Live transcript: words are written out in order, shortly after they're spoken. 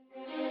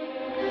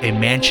a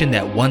mansion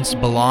that once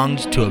belonged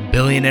to a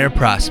billionaire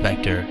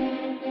prospector,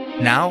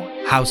 now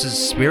houses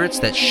spirits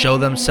that show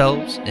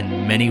themselves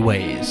in many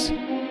ways.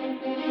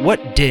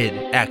 What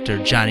did actor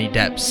Johnny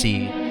Depp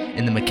see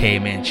in the Mackay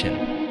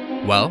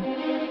Mansion? Well,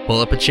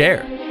 pull up a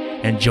chair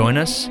and join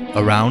us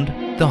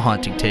around the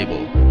haunting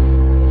table.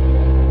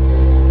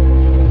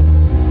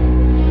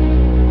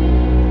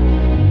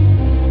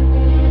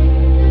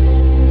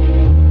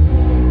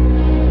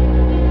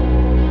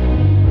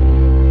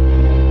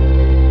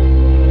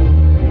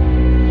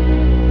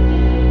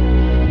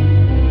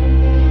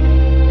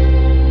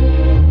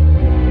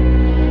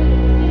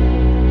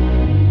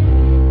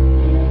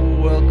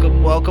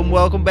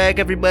 Welcome back,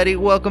 everybody.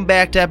 Welcome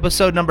back to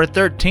episode number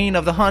 13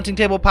 of the Haunting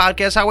Table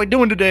Podcast. How we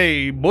doing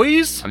today,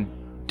 boys? I'm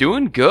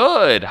doing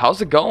good.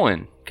 How's it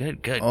going?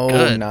 Good.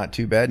 Not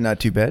too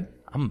bad.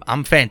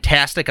 I'm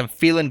fantastic. I'm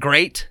feeling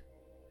great.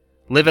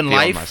 Living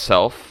life.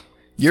 Myself.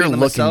 You're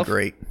looking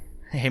great.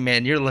 Hey,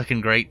 man, you're looking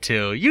great,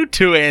 too. You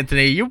too,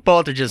 Anthony. You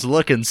both are just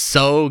looking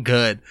so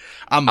good.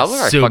 I look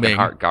like fucking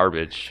hot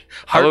garbage.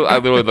 I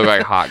literally look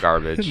like hot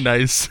garbage.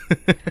 Nice.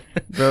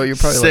 Bro, you're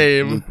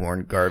probably like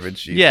lukewarm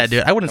garbage. Jesus. Yeah,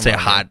 dude. I wouldn't say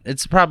hot.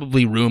 It's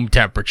probably room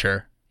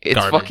temperature. It's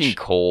garbage. fucking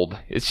cold.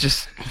 It's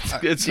just...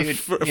 it's dude,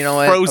 you know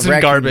what? Frozen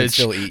garbage.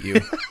 Can still eat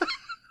you.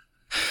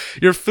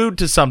 You're food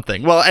to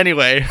something. Well,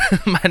 anyway,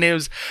 my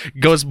name's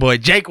Ghost Boy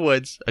Jake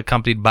Woods,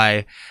 accompanied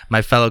by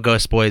my fellow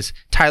Ghost Boys,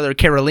 Tyler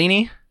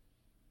Carolini.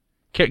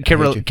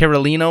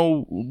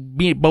 Carolino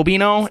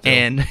Bobino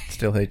and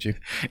still hate you,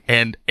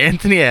 and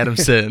Anthony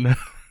Adamson.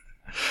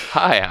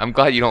 Hi, I'm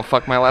glad you don't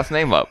fuck my last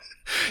name up.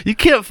 You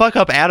can't fuck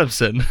up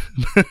Adamson.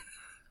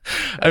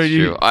 I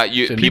mean,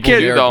 people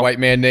do though. White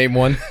man name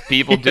one.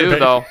 People do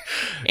though.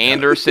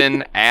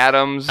 Anderson,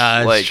 Adams.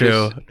 That's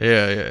true.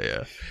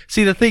 Yeah.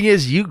 See, the thing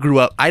is, you grew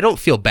up. I don't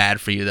feel bad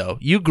for you though.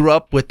 You grew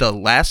up with the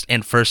last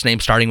and first name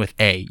starting with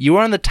A. You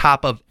were on the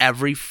top of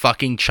every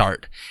fucking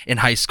chart in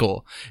high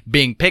school,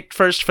 being picked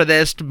first for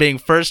this, being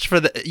first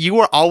for the. You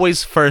were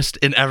always first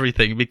in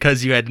everything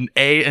because you had an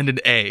A and an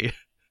A.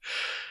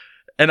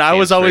 And I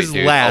was always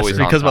last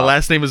because my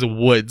last name is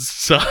Woods.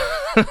 So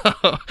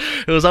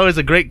it was always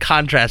a great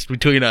contrast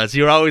between us.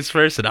 You were always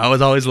first and I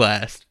was always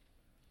last.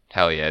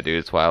 Hell yeah,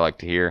 dude. That's what I like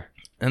to hear.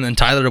 And then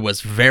Tyler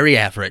was very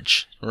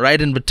average,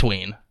 right in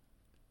between.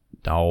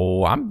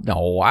 No,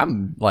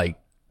 I'm like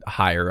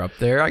higher up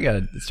there.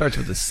 It starts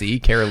with a C.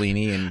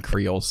 Carolini and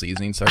Creole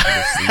seasoning starts with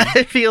a C.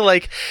 I feel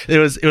like it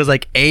was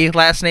like A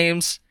last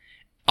names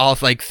all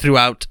like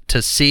throughout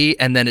to C,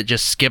 and then it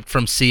just skipped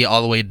from C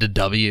all the way to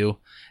W.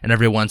 And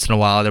every once in a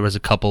while, there was a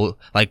couple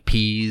like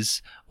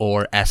P's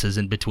or S's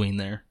in between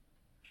there.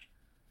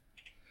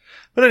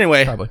 But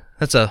anyway,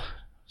 That's a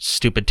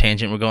stupid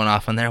tangent we're going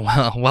off on there.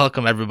 Well,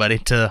 welcome everybody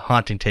to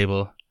Haunting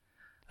Table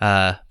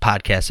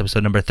Podcast,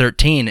 episode number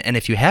 13. And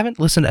if you haven't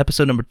listened to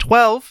episode number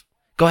 12,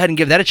 go ahead and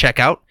give that a check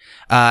out.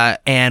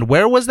 And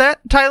where was that,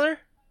 Tyler?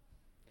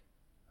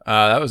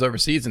 That was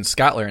overseas in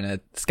Scotland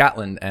at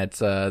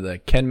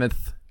the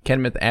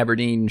Kenmouth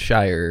Aberdeen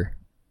Shire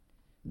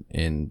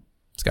in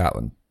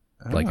Scotland.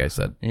 Like I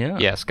said.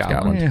 Yeah,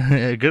 Scotland.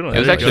 Yeah, good one. It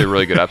was actually a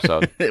really good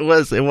episode. It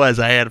was.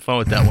 I had fun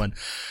with that one.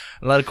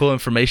 A lot of cool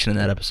information in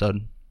that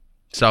episode.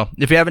 So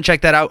if you haven't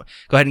checked that out,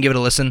 go ahead and give it a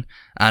listen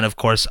on, of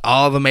course,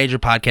 all the major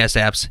podcast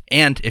apps.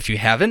 And if you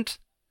haven't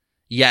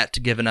yet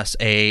given us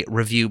a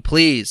review,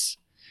 please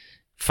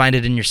find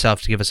it in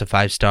yourself to give us a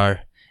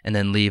 5-star and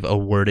then leave a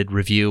worded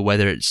review,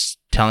 whether it's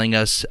telling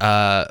us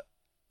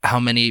how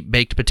many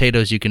baked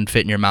potatoes you can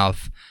fit in your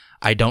mouth.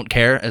 I don't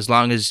care, as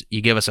long as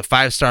you give us a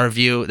 5-star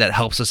review. That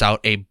helps us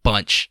out a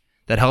bunch.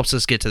 That helps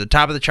us get to the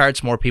top of the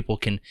charts. More people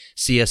can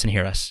see us and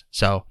hear us.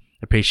 So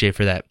appreciate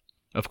for that,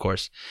 of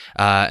course.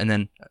 And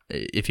then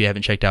if you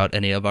haven't checked out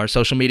any of our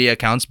social media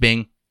accounts,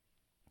 being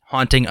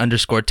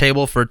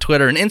haunting_table for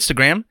Twitter and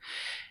Instagram.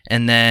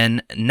 And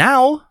then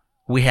now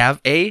we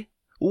have a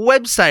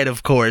website,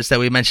 of course, that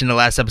we mentioned in the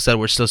last episode.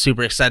 We're still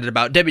super excited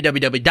about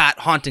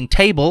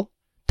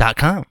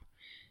www.hauntingtable.com.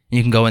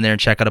 You can go in there and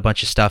check out a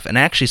bunch of stuff. And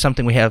actually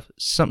something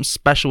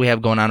special we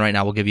have going on right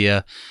now. We'll give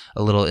you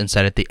a little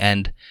insight at the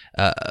end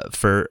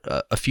for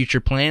a future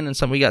plan and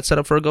something we got set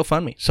up for a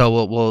GoFundMe.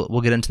 So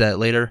we'll get into that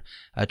later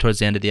towards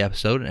the end of the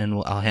episode,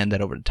 and I'll hand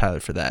that over to Tyler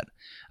for that.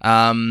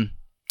 I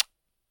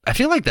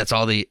feel like that's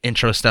all the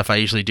intro stuff I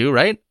usually do,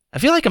 right? I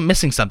feel like I'm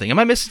missing something. Am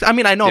I missing? I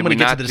mean, I know I'm going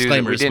to get to the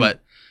disclaimers, but...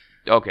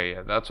 Okay,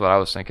 yeah, that's what I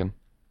was thinking.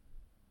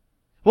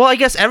 Well, I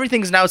guess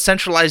everything's now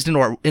centralized into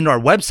our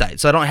website,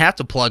 so I don't have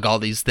to plug all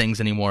these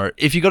things anymore.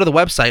 If you go to the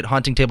website,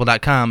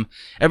 hauntingtable.com,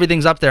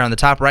 everything's up there on the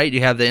top right.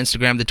 You have the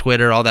Instagram, the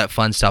Twitter, all that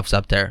fun stuff's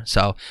up there.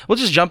 So we'll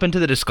just jump into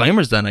the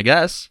disclaimers then, I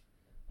guess.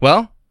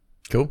 Well,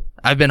 cool.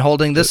 I've been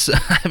holding these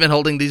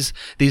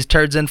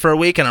turds in for a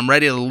week, and I'm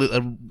ready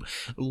to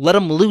let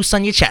them loose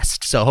on your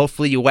chest. So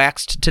hopefully you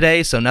waxed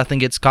today, so nothing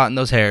gets caught in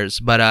those hairs.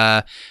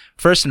 But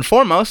first and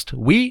foremost,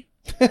 we...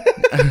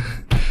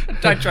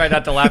 I try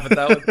not to laugh at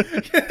that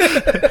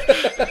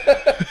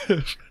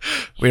one.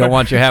 We don't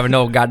want you having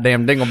no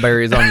goddamn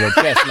dingleberries on your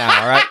chest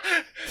now, all right?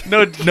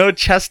 No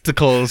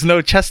chesticles,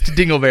 no chest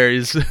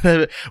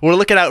dingleberries. We're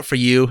looking out for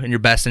you and your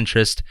best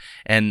interest,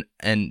 and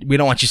we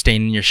don't want you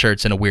staining your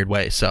shirts in a weird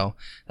way. So,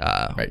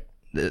 Right.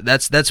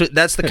 That's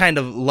the kind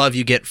of love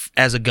you get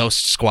as a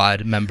Ghost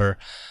Squad member.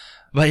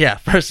 But yeah,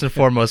 first and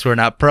foremost, we're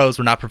not pros,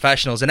 we're not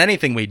professionals in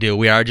anything we do.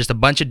 We are just a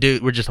bunch of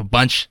dudes. We're just a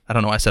bunch. I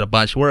don't know why I said a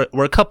bunch. We're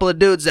a couple of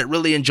dudes that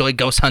really enjoy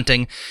ghost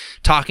hunting,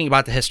 talking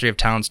about the history of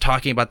towns,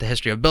 talking about the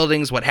history of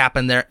buildings, what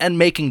happened there, and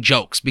making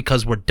jokes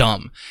because we're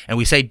dumb and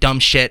we say dumb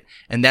shit,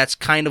 and that's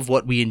kind of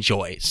what we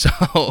enjoy.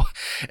 So,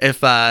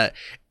 if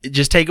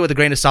just take it with a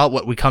grain of salt.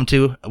 What we come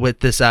to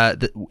with this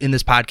in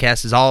this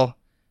podcast is all,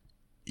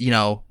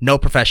 no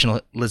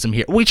professionalism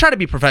here. We try to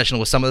be professional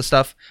with some of the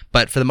stuff,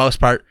 but for the most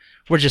part,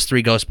 we're just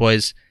three ghost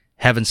boys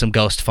having some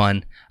ghost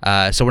fun.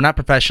 So we're not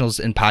professionals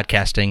in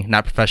podcasting,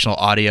 not professional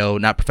audio,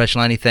 not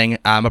professional anything.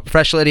 I'm a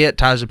professional idiot.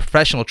 Tyler's a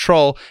professional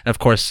troll. And of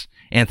course,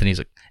 Anthony's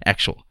an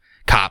actual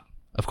cop,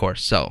 of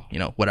course. So,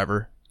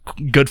 whatever.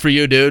 Good for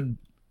you, dude.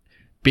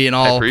 Being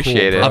all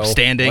appreciate cool, it.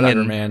 upstanding,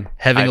 Whatever, and man.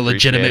 having I a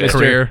legitimate appreciate it.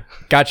 career.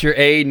 Got your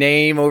A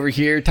name over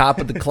here, top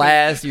of the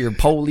class. You're a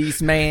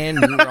policeman.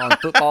 You're on a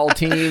football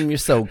team. You're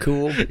so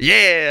cool.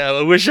 Yeah,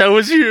 I wish I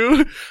was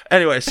you.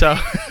 Anyway, so...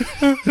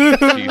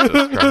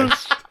 Jesus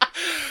Christ.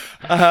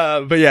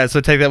 But yeah,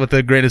 so take that with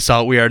a grain of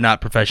salt. We are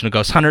not professional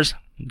ghost hunters,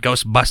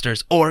 ghost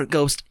busters, or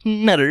ghost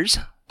nutters.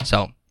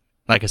 So,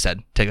 like I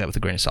said, take that with a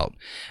grain of salt.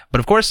 But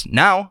of course,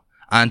 now,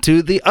 on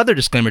to the other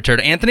disclaimer turd.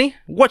 Anthony,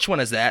 which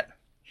one is that?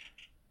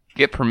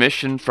 Get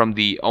permission from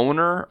the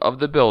owner of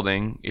the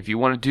building. If you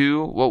want to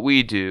do what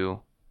we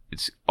do,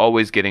 it's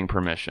always getting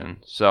permission.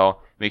 So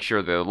make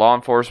sure the law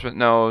enforcement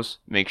knows.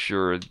 Make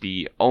sure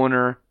the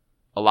owner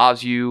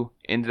allows you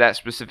into that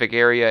specific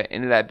area,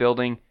 into that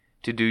building,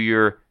 to do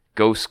your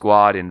Ghost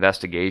Squad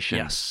investigation.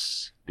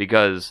 Yes.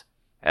 Because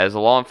as a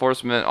law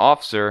enforcement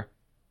officer,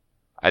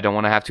 I don't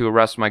want to have to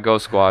arrest my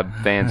Ghost Squad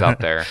fans out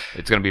there.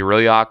 It's going to be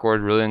really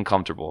awkward, really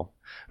uncomfortable.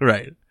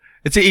 Right.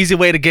 It's an easy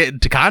way to get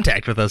into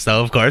contact with us,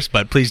 though, of course,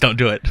 but please don't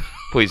do it.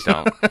 Please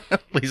don't.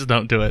 Please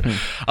don't do it.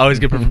 Always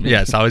get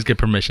always get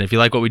permission. If you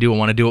like what we do and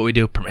want to do what we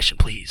do, permission,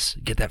 please.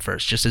 Get that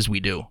first, just as we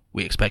do.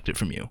 We expect it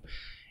from you.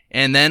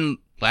 And then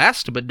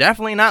last, but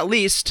definitely not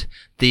least,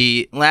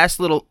 the last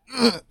little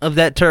of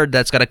that turd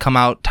that's got to come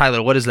out.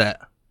 Tyler, what is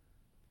that?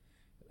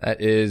 That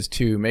is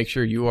to make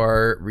sure you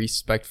are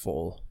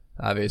respectful.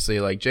 Obviously,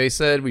 like Jay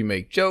said, we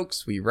make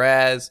jokes, we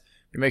razz,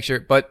 we make sure,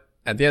 but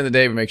at the end of the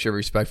day, we make sure we're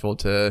respectful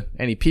to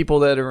any people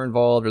that are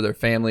involved or their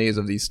families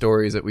of these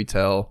stories that we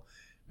tell.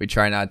 We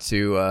try not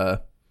to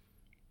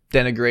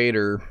denigrate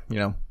or,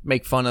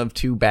 make fun of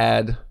too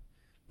bad.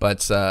 But,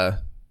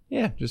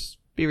 just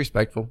be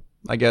respectful,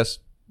 I guess.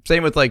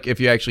 Same with,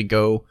 if you actually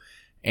go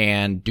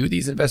and do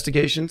these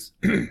investigations.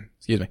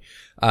 Excuse me.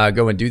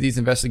 Go and do these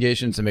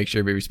investigations and make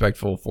sure to be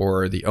respectful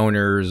for the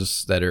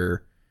owners that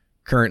are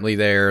currently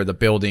there, the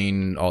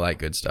building, all that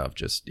good stuff.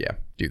 Just,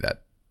 do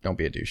that. Don't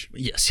be a douche.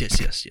 Yes.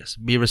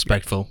 Be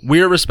respectful.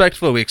 We're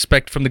respectful. We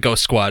expect from the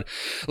Ghost Squad.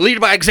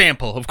 Lead by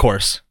example, of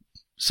course.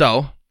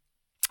 So,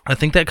 I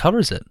think that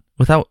covers it.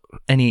 Without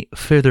any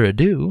further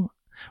ado,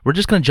 we're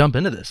just going to jump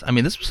into this. I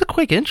mean, this was a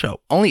quick intro.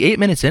 Only 8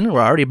 minutes in, and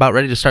we're already about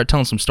ready to start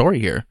telling some story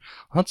here.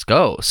 Let's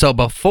go. So,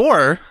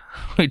 before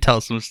we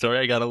tell some story,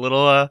 I got a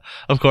little,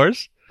 of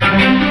course.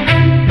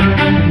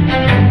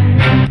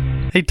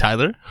 Hey,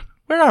 Tyler.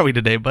 Where are we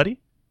today, buddy?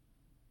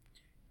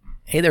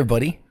 Hey there,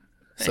 buddy.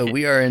 So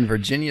we are in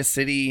Virginia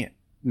City,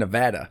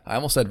 Nevada. I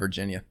almost said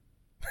Virginia.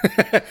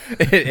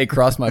 It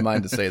crossed my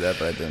mind to say that,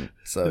 but I didn't.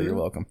 So you're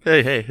welcome.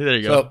 Hey, there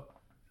you go.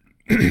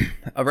 So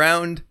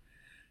around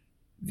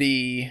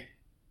the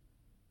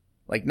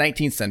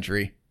 19th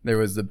century, there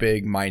was the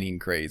big mining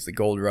craze, the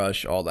gold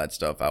rush, all that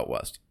stuff out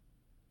west.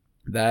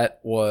 That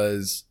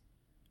was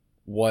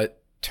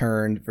what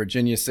turned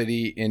Virginia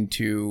City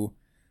into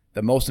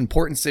the most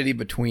important city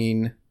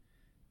between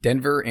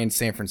Denver and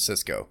San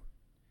Francisco.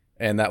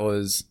 And that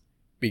was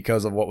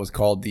because of what was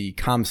called the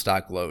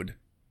Comstock load.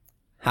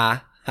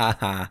 Ha, ha,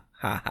 ha,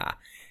 ha, ha.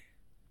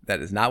 That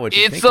is not what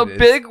you think It's a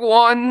big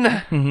one.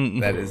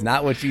 That is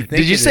not what you think.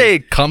 Did you say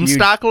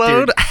Comstock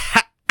load?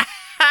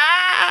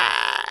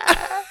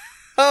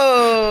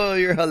 Oh,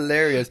 you're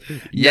hilarious.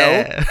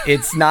 Yeah. No,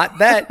 it's not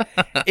that.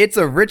 It's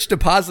a rich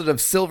deposit of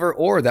silver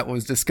ore that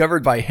was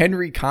discovered by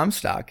Henry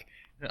Comstock.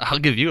 I'll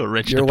give you a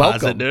rich You're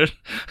deposit, welcome. dude.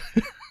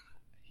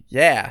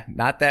 Yeah,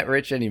 not that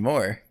rich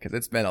anymore because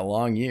it's been a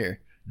long year.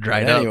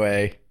 Dried But up.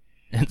 anyway,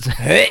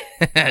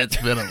 It's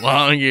been a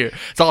long year.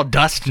 It's all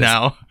dust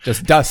now.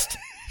 just dust.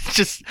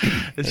 It's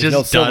There's just no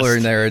dust. silver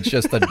in there. It's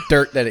just the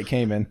dirt that it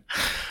came in.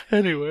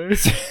 Anyway.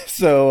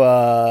 So,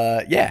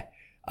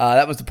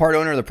 that was the part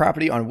owner of the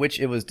property on which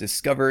it was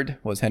discovered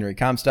was Henry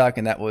Comstock,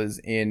 and that was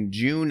in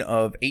June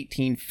of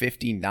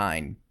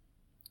 1859.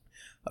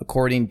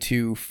 According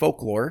to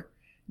folklore,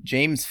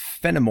 James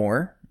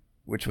Fenimore,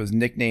 which was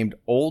nicknamed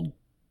Old,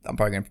 I'm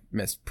probably going to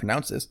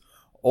mispronounce this,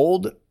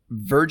 Old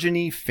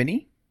Virginie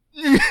Finney.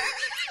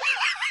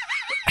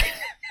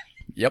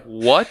 Yep.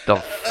 What the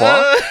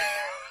fuck?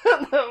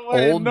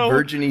 Old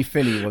Virginie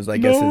Finney was, I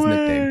guess, his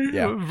nickname.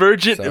 Yeah.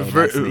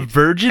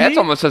 Virginie? That's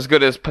almost as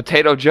good as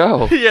Potato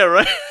Joe. Yeah,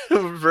 right.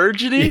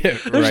 Virginie? Yeah,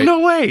 There's right. no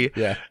way.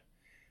 Yeah.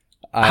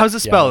 How's it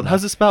spelled?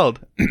 How's it spelled?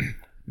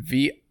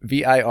 Virginny.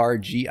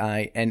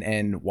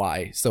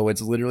 So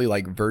it's literally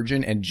like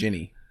Virgin and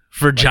Ginny.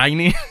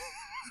 Virginie?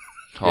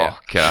 Oh,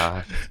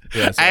 God.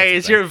 Yeah, so Hey,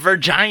 it's your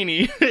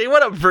Virginie. Hey,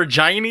 what up,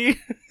 Virginie?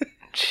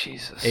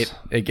 Jesus.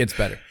 It gets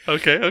better.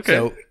 Okay.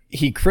 So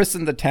he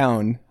christened the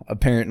town,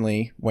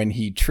 apparently, when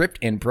he tripped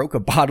and broke a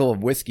bottle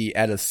of whiskey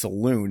at a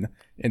saloon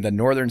in the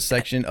northern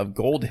section of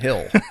Gold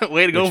Hill.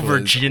 Way to go, which was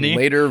Virginie.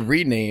 later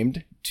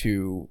renamed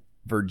to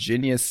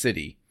Virginia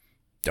City.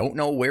 Don't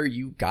know where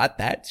you got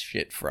that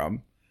shit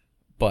from,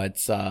 but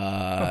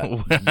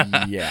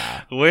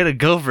yeah. Way to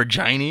go,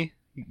 Virginie.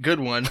 Good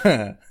one.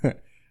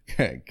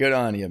 Good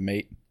on you,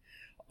 mate.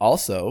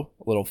 Also,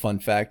 a little fun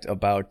fact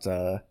about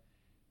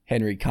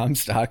Henry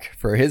Comstock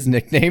for his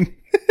nickname.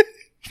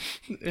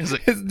 His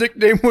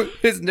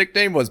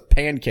nickname was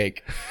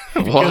Pancake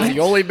because he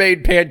only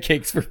made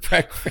pancakes for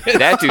breakfast.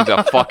 That dude's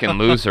a fucking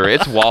loser.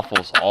 It's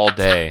waffles all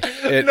day.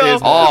 It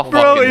is all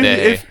fucking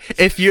day.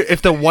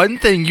 If the one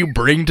thing you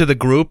bring to the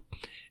group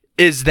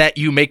is that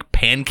you make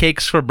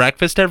pancakes for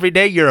breakfast every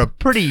day, you're a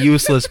pretty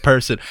useless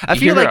person. I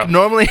feel You're like a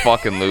normally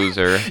fucking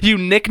loser. you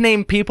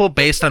nickname people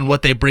based on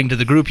what they bring to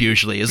the group.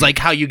 Usually, is like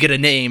how you get a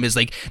name. Is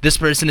like this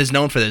person is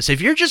known for this.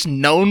 If you're just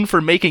known for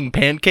making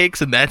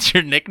pancakes and that's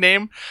your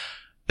nickname,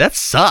 that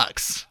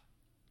sucks.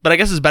 But I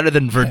guess it's better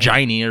than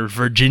Virginie or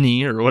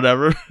Virginie or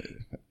whatever.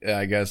 Yeah,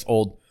 I guess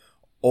old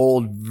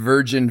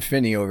Virgin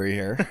Finney over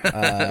here.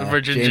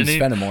 Virgin James Ginny.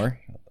 Fenimore.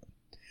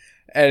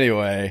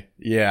 Anyway,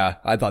 yeah,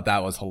 I thought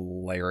that was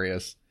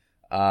hilarious.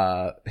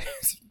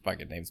 His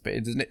fucking name's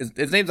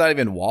his name's not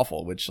even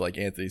Waffle, which, like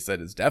Anthony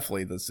said, is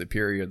definitely the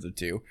superior of the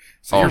two.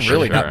 So you're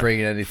really not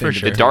bringing anything. For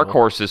to The dark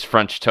horse is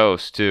French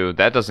toast too.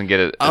 That doesn't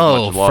get it. As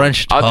much love.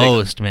 French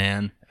toast,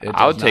 man.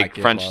 I would take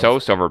French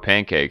toast over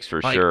pancakes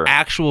for Like sure.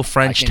 actual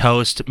French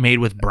toast made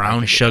with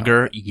brown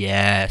sugar.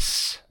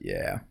 Yes.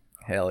 Yeah,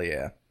 hell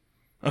yeah.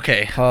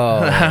 Okay. Oh,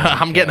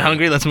 I'm getting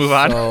hungry. Let's move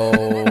on.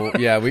 So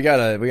yeah, we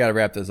gotta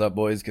wrap this up,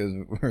 boys, because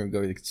we're gonna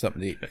go get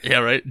something to eat. Yeah,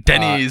 right.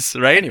 Denny's,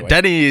 right? Anyway.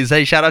 Denny's.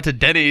 Hey, shout out to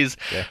Denny's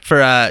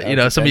for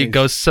some of you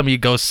ghost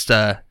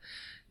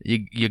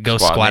you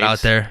ghost squad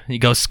out there. You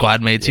ghost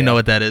squad mates. You know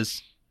what that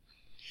is.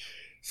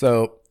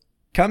 So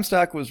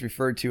Comstock was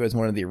referred to as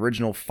one of the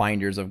original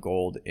finders of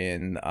gold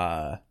in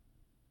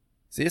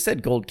see, it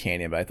said Gold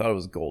Canyon, but I thought it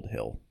was Gold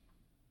Hill.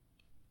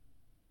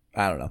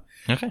 I don't know.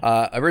 Okay.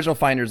 Original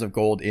finders of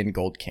gold in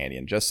Gold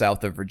Canyon, just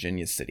south of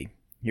Virginia City.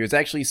 He was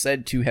actually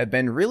said to have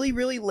been really,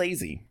 really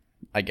lazy,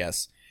 I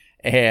guess.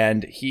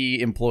 And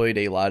he employed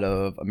a lot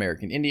of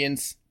American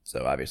Indians,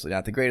 so obviously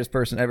not the greatest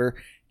person ever.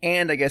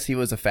 And I guess he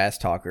was a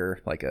fast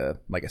talker, like a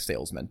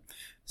salesman.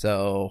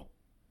 So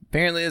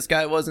apparently this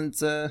guy wasn't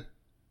the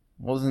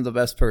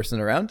best person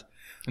around.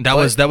 That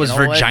was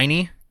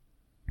Virginie?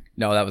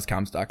 No, that was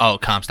Comstock. Oh,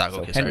 Comstock. So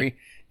Okay,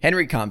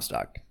 Henry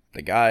Comstock,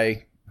 the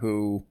guy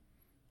who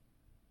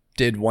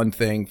did one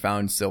thing,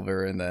 found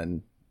silver, and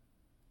then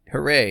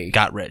hooray,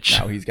 got rich.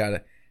 Now he's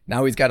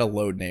got a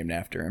load named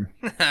after him.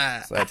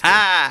 So that's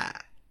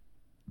good.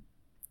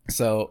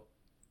 So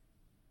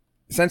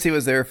since he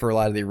was there for a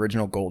lot of the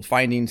original gold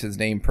findings, his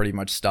name pretty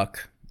much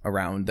stuck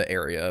around the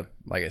area,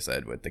 like I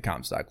said, with the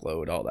Comstock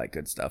lode, all that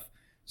good stuff.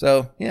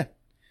 So yeah,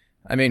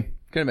 I mean,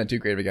 couldn't have been too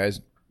great of a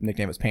guy's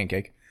nickname was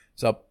Pancake.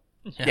 So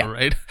yeah,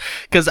 right.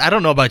 Because I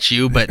don't know about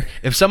you, but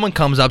if someone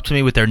comes up to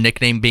me with their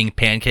nickname being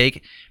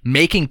Pancake,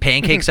 making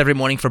pancakes every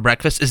morning for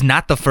breakfast is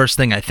not the first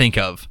thing I think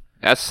of.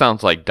 That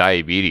sounds like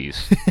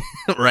diabetes.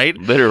 Right?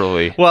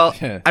 Literally. Well,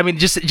 I mean,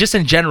 just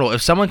in general,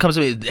 if someone comes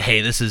to me,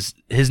 hey,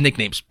 his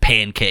nickname's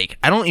Pancake,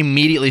 I don't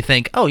immediately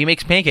think, oh, he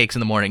makes pancakes in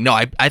the morning. No,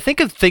 I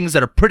think of things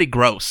that are pretty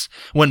gross.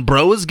 When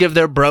bros give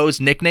their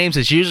bros nicknames,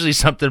 it's usually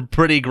something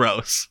pretty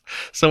gross.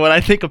 So when I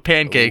think of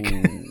Pancake,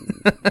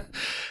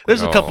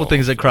 there's a couple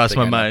things that cross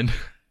my mind.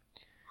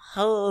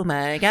 Oh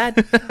my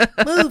God.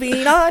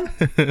 Moving on.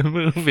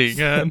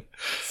 Moving on.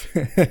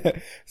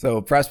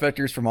 So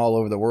prospectors from all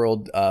over the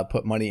world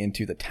put money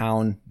into the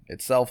town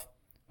itself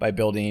by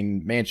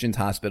building mansions,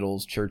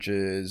 hospitals,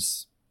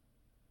 churches,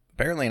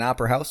 apparently an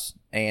opera house,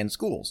 and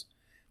schools.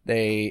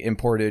 They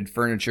imported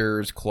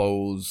furnitures,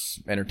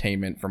 clothes,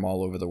 entertainment from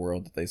all over the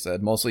world, they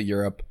said, mostly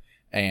Europe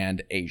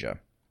and Asia.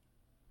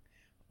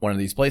 One of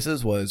these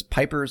places was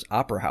Piper's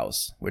Opera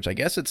House, which I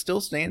guess it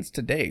still stands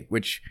today,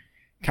 which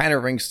kind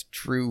of rings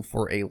true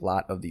for a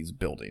lot of these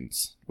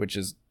buildings, which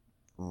is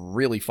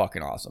really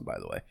fucking awesome, by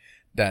the way.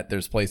 That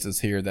there's places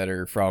here that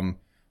are from,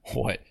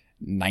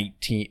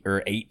 19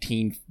 or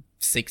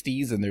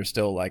 1860s, and they're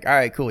still like, all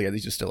right, cool, yeah,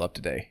 these are still up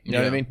today. You know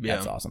what I mean? Yeah.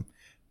 That's awesome.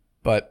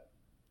 But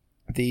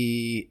at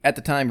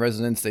the time,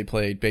 residents, they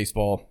played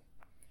baseball.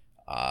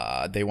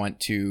 They went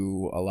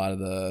to a lot of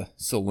the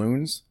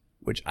saloons,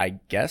 which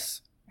I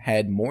guess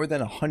had more than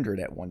 100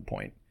 at one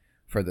point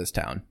for this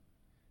town.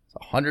 So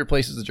 100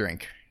 places to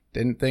drink.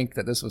 Didn't think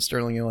that this was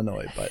Sterling,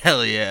 Illinois, but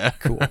Hell yeah.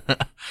 cool.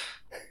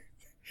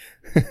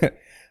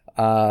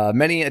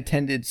 Many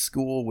attended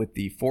school with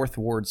the Fourth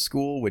Ward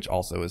School, which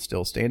also is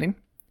still standing.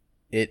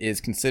 It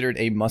is considered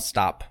a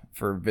must-stop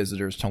for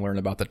visitors to learn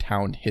about the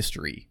town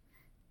history.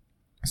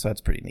 So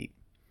that's pretty neat.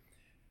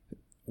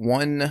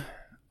 One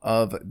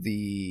of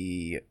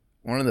the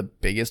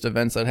biggest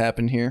events that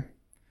happened here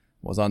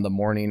was on the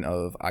morning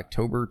of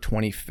October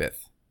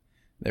 25th.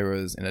 There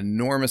was an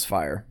enormous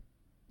fire,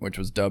 which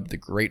was dubbed the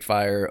Great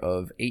Fire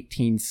of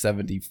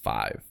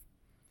 1875.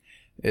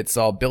 It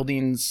saw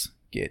buildings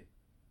get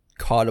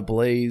caught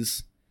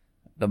ablaze.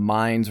 The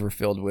mines were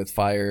filled with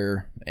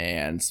fire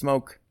and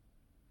smoke.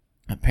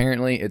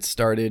 Apparently, it's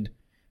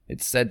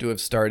said to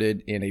have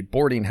started in a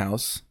boarding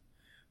house,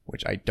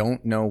 which I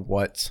don't know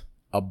what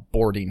a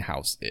boarding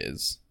house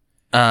is.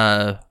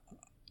 To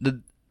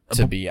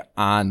be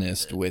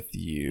honest with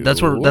you,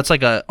 that's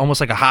like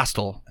almost like a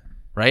hostel,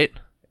 right?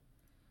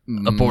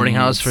 A boarding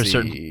house for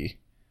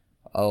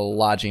a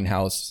lodging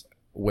house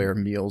where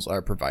meals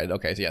are provided.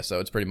 Okay, so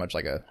it's pretty much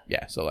like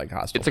like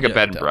hostel. It's like a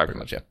bed and breakfast.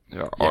 Much,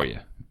 yeah. Oh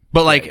yeah.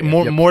 But like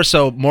more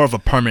of a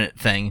permanent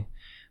thing.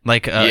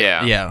 Like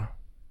yeah.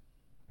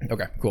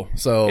 Okay, cool.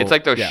 So it's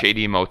like those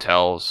shady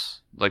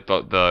motels, like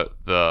the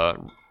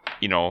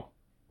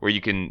where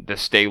you can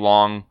stay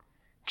long,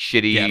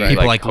 shitty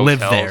people like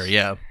live hotels. there.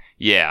 Yeah.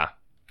 Yeah.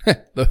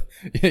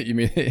 you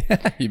mean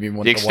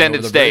one, the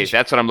extended stays?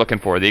 That's what I'm looking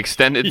for. The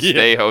extended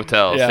stay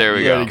hotels. Yeah, there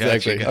we go.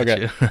 Exactly.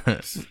 Gotcha.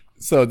 Okay.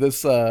 So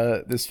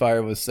this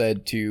fire was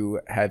said to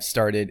have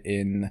started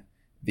in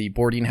the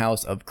boarding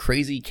house of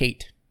Crazy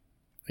Kate,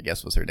 I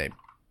guess was her name.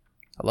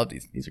 I love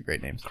these. These are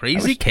great names.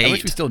 Crazy Kate. I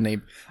wish we still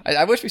name.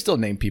 I wish we still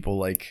name people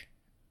like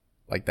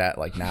that.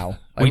 Like now.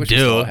 We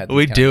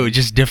do.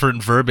 Just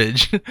different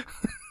verbiage.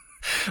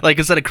 Like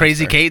instead of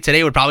Crazy Kate,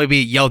 today would probably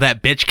be yo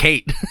that bitch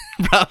Kate.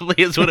 Probably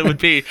is what it would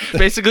be.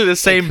 Basically the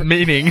same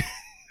meaning.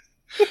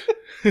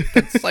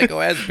 Psycho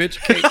ass bitch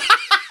Kate.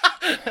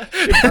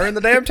 Burn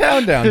the damn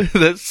town down.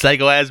 That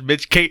psycho ass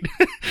bitch Kate.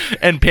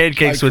 And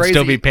pancakes would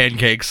still be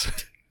pancakes.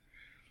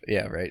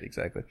 Yeah, right,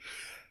 exactly.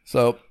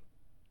 So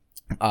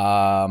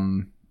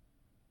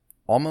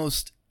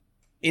almost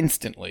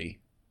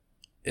instantly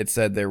it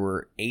said there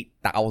were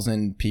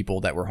 8,000 people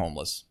that were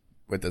homeless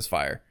with this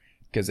fire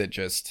because it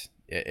just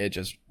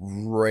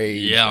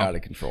raged out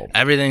of control.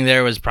 Everything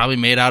there was probably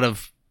made out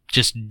of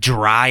just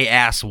dry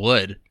ass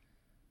wood.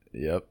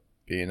 Yep,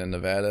 being in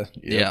Nevada.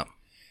 Yep.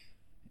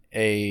 Yeah.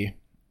 A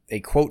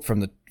quote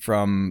from the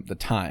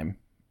time,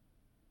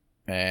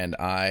 and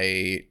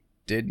I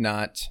did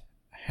not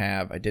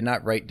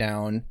write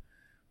down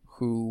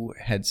who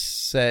had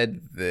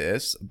said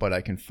this, but I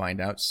can find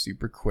out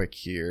super quick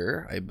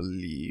here, I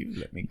believe.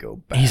 Let me go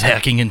back. He's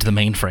hacking into the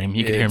mainframe.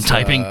 You can hear him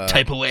typing.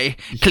 Type away.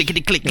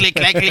 Clickety click click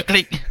click click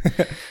click.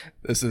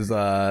 This is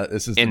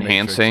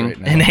enhancing. Right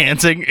now.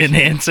 Enhancing.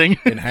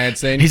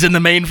 He's in the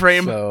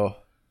mainframe. So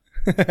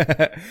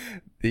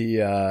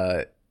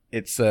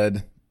it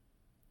said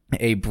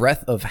a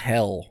breath of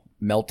hell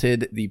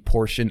melted the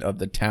portion of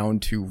the town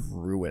to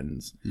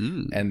ruins.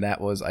 Ooh. And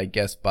that was, I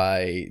guess,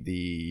 by I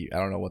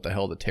don't know what the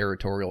hell the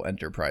Territorial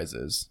Enterprise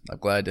is. I'm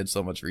glad I did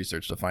so much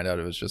research to find out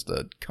it was just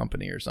a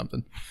company or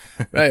something.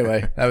 But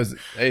anyway,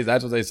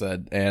 that's what they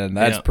said, and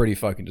that's pretty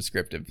fucking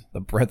descriptive.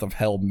 The breath of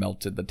hell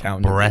melted the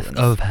town to ruins. Breath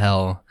of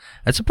hell.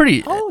 That's a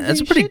pretty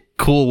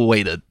cool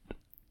way to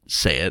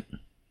say it.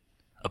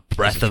 A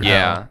breath of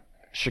hell.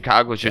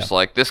 Chicago's just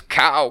like, this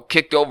cow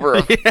kicked over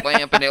a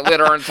lamp and it lit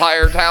our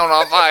entire town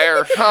on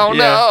fire. Oh,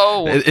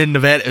 no. In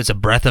Nevada, it's a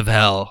breath of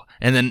hell.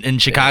 And then in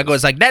Chicago,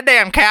 it's like, that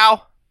damn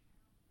cow.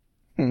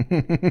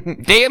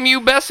 Damn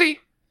you, Bessie.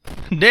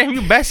 Damn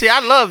you, Bessie. I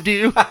loved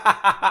you.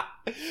 God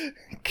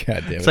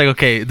damn it. It's like,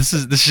 okay, this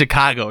is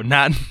Chicago,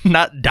 not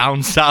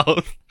down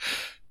south.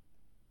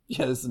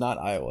 Yeah, this is not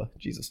Iowa.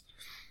 Jesus.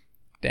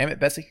 Damn it,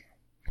 Bessie.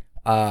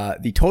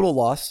 The total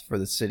loss for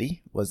the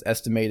city was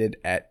estimated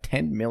at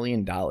 $10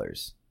 million.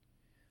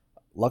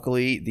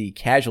 Luckily, the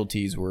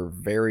casualties were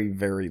very,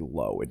 very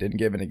low. It didn't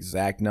give an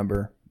exact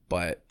number,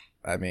 but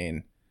I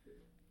mean,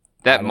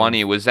 that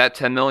money, was that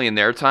 10 million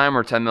their time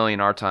or 10 million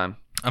our time?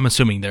 I'm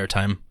assuming their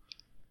time.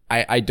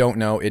 I don't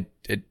know. It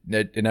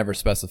never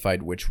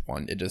specified which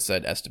one. It just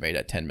said estimate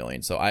at 10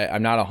 million. So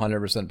I'm not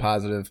 100%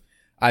 positive.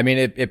 I mean,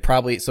 it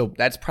probably, so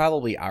that's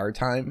probably our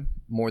time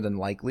more than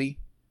likely.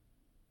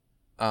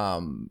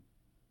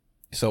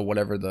 So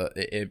whatever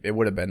it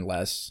would have been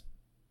less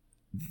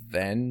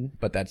then,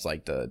 but that's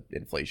like the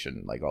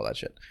inflation, like all that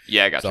shit.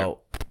 Yeah, I got you.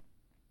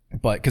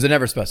 But because it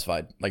never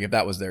specified, like if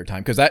that was their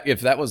time, because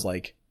if it was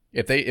like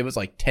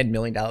 $10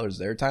 million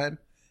their time,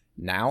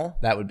 now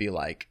that would be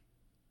like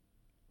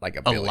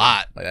a billion.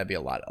 Lot. Like that'd be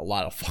a lot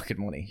of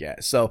fucking money. Yeah.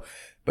 So,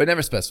 but it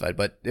never specified.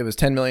 But it was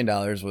 $10 million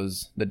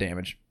was the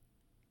damage.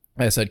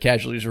 Like I said,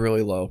 casualties were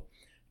really low,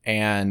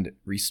 and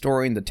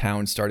restoring the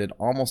town started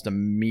almost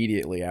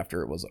immediately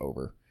after it was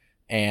over.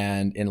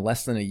 And in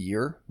less than a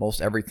year,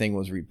 most everything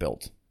was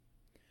rebuilt.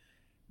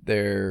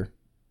 There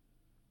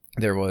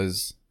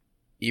was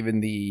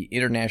even the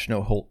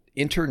International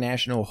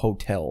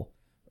Hotel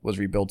was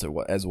rebuilt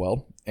as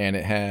well, and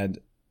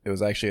it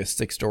was actually a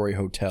 6-story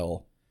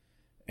hotel,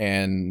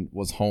 and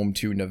was home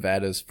to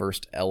Nevada's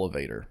first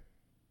elevator.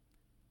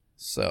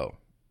 So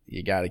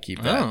you got to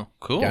keep that. Oh,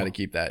 cool. Got to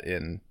keep that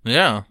in.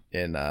 Yeah.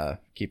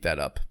 Keep that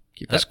up.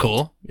 Keep That's that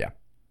cool. Yeah.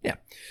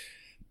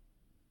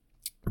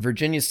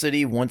 Virginia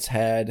City once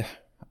had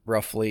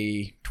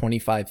roughly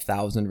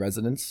 25,000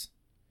 residents,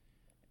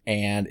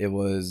 and it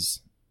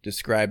was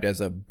described as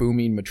a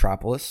booming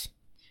metropolis.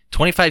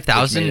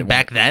 25,000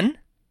 back then?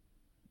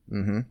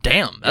 Mm-hmm.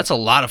 Damn, that's a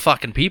lot of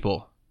fucking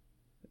people.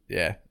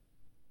 Yeah.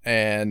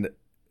 And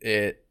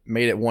it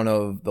made it one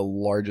of the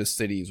largest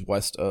cities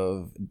west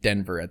of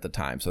Denver at the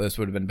time. So this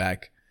would have been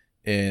back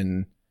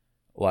in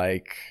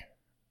like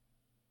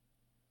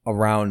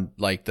around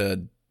like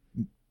the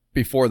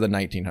before the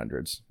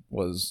 1900s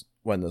was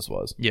when this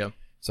was. Yeah.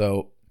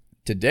 So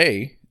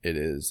today it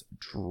is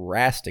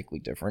drastically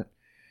different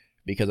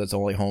because it's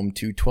only home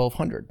to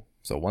 1,200.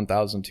 So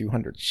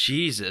 1,200.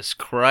 Jesus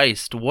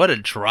Christ, what a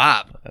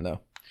drop. I know.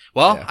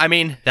 Well, Yeah. I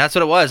mean, that's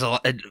what it was.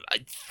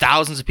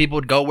 Thousands of people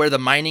would go where the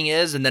mining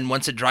is, and then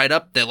once it dried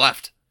up, they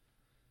left.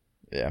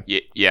 Yeah.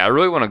 Yeah, I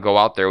really want to go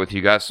out there with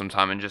you guys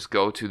sometime and just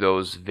go to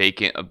those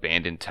vacant,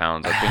 abandoned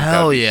towns. I think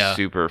Hell that'd be yeah.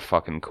 super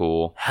fucking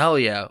cool. Hell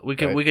yeah. We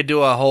could Right. we could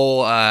do a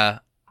whole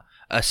a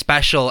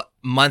special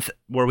month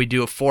where we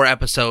do 4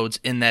 episodes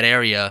in that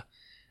area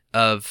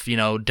of,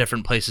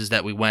 different places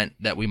that we went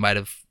that we might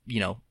have,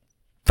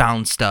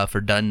 found stuff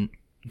or done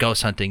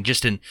ghost hunting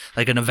just in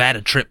like a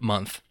Nevada trip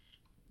month.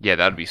 Yeah,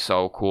 that'd be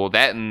so cool.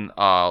 That and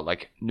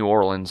like New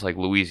Orleans, like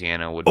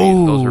Louisiana would be.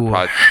 Those are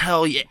probably.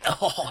 Hell yeah.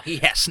 Oh,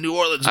 yes. New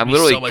Orleans would I'm be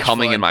literally so much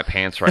coming fun. in my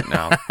pants right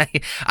now.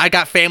 I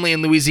got family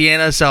in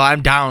Louisiana, so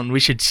I'm down. We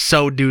should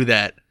so do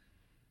that.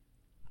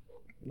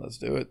 Let's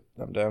do it.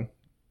 I'm down.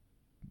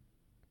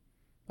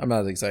 I'm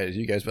not as excited as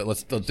you guys, but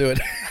let's do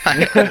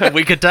it.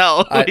 We could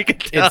tell. We could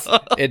tell.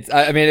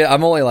 I mean,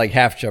 I'm only like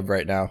half chub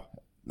right now.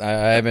 I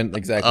haven't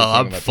exactly. Oh,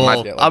 I'm taken my full.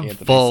 pants yet like I'm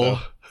Anthony, full.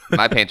 so-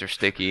 My pants are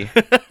sticky.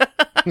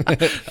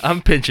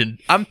 I'm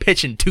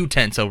pitching 2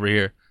 tents over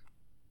here.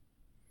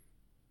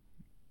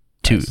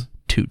 Nice.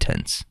 Two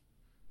tents.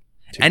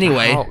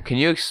 Anyway, Wow, can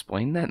you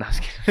explain that? No, I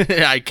was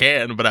kidding. I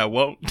can, but I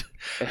won't.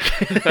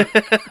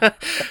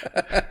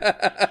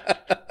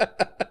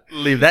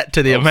 Leave that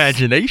to the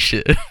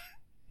imagination.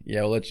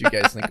 Yeah, we'll let you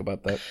guys think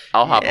about that.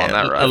 I'll hop on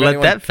that I'll ride.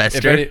 let that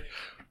fester.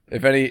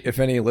 If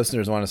any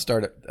listeners want to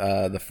start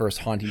the first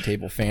haunting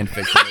table fan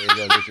fiction, there you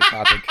go. There's your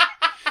topic.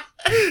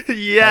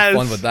 Yes. Have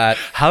fun with that.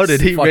 How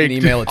did he fucking make-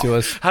 email it to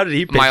us? How did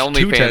he pitch My 2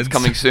 OnlyFans tents?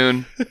 coming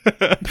soon.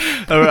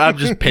 I'm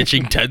just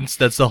pitching tents.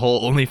 That's the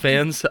whole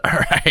OnlyFans. All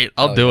right,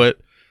 I'll do it.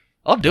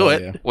 I'll do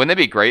it. Yeah. Wouldn't that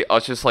be great?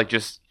 Us just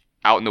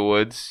out in the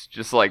woods,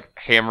 just like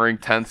hammering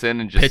tents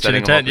in and just Pitching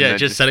setting a them up tent, and yeah, then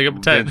just setting up a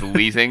tent. then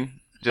leasing,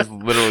 just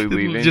literally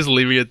leaving. Just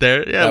leaving it there.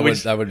 Yeah,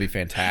 That would be the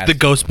fantastic.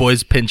 Ghost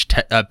Boys pitch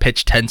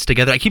tents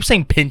together. I keep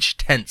saying pinch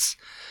tents.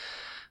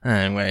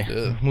 Anyway,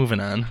 Ugh. moving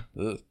on.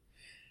 Ugh.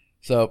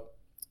 So,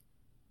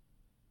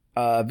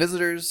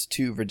 visitors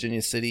to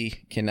Virginia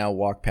City can now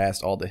walk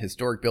past all the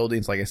historic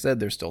buildings. Like I said,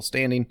 they're still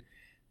standing.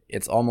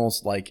 It's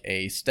almost like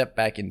a step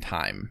back in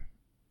time,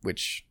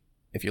 which,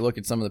 if you look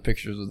at some of the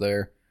pictures of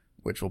there,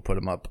 which we'll put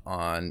them up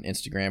on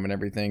Instagram and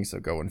everything, so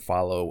go and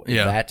follow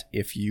that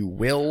if you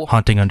will.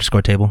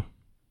 Haunting_table.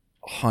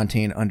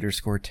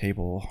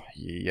 Haunting_table.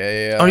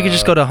 Yeah. Or you can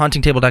just go to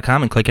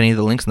hauntingtable.com and click any of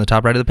the links in the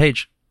top right of the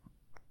page.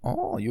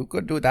 Oh, you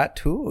could do that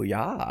too.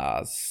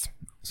 Yes.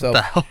 So What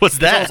the hell was it's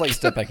that? almost like a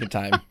step back in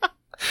time.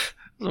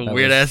 That's a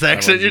weird ass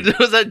accent.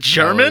 Was that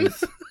German?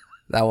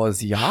 That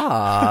was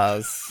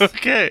yes.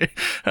 Okay.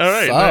 All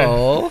right.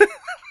 So,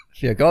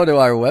 if you go to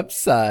our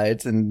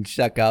website and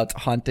check out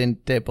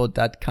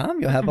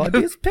hauntingtable.com, you'll have all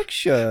these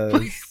pictures.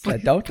 I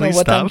don't know please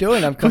what I'm stop.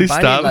 doing. I'm Please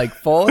combining stop. like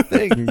 4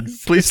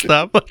 things. Please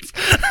stop.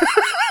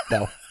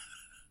 No.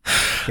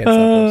 Can't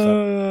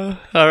stop.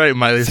 All right,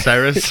 Miley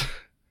Cyrus.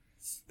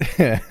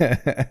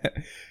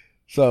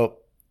 So,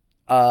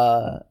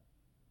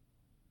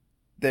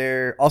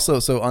 they're also,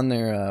 so on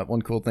their,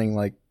 one cool thing,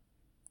 like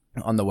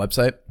on the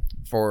website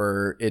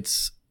for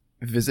it's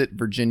visit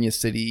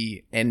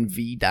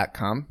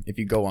virginiacitynv.com. If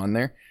you go on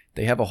there,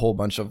 they have a whole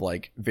bunch of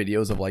like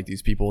videos of like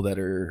these people that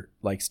are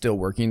like still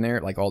working there,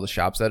 like all the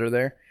shops that are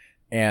there.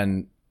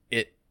 And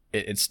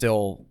it's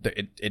still,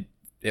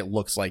 it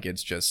looks like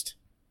it's just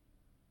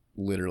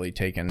literally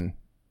taken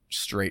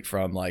straight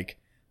from like,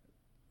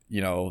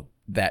 you know,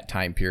 that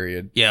time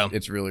period. Yeah.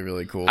 It's really,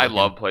 really cool. I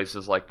love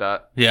places like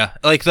that. Yeah,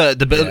 like the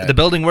Yeah.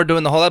 building we're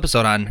doing the whole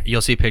episode on.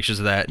 You'll see pictures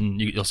of that, and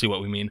you'll see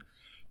what we mean.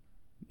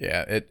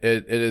 Yeah, it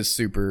is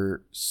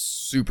super,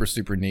 super,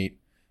 super neat.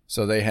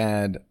 So they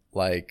had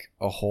like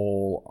a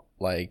whole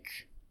like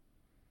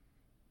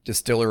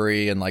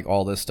distillery and like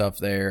all this stuff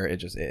there.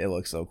 It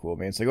looks so cool,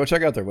 man. So go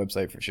check out their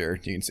website for sure.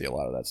 You can see a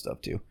lot of that stuff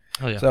too.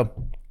 Oh yeah. So,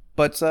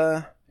 but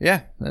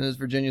yeah, that is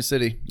Virginia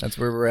City. That's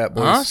where we're at,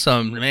 boys.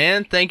 Awesome,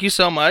 man. Thank you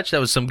so much. That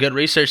was some good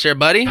research there,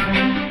 buddy.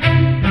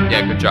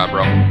 Yeah, good job,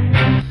 bro.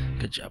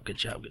 Good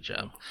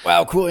job.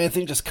 Wow, cool,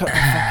 Anthony. Just cut.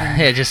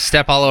 Yeah, just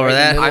step all over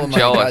Right in that. the middle. I'm of my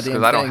jealous goddamn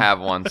because I don't thing. have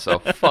one, so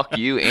fuck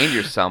you and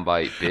your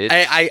soundbite, bitch.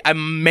 I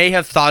may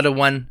have thought of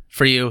one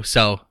for you,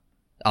 so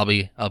I'll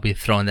be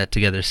throwing that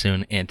together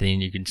soon, Anthony,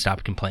 and you can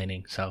stop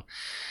complaining. So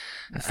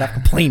Stop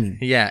complaining.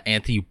 yeah,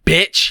 Anthony, you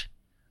bitch.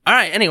 All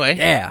right. Anyway,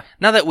 Yeah.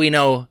 now that we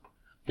know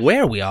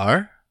where we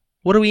are,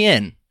 what are we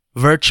in?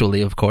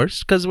 Virtually, of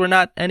course, because we're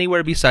not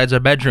anywhere besides our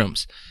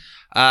bedrooms.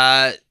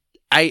 I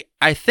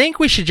think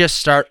we should just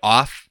start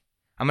off.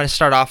 I'm going to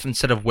start off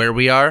instead of where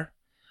we are.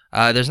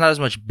 There's not as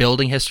much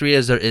building history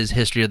as there is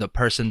history of the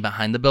person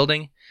behind the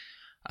building.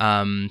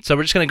 So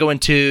we're just going to go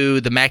into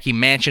the Mackay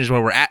Mansion is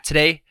where we're at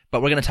today,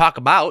 but we're going to talk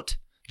about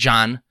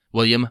John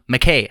William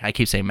Mackay. I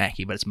keep saying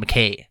Mackay, but it's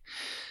Mackay.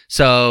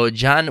 So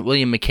John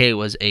William Mackay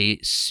was a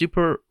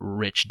super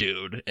rich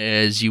dude,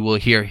 as you will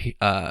hear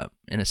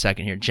in a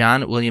second here.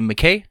 John William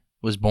Mackay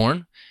was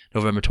born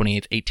November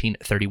 28th,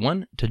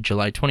 1831 to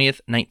July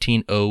 20th,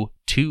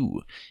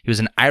 1902. He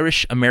was an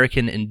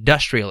Irish-American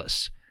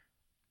industrialist.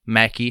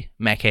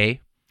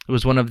 Mackay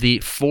was one of the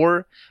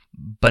 4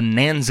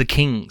 Bonanza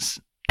Kings.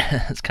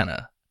 It's kind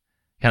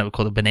of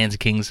cool. The Bonanza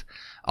Kings,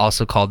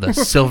 also called the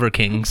Silver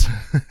Kings.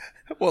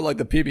 Well, like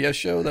the PBS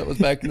show that was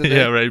back in the day?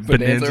 Yeah, right.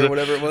 Bonanza or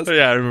whatever it was?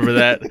 Yeah, I remember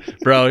that.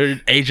 Bro,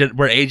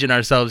 we're aging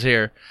ourselves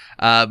here.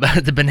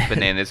 But the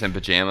Bananas and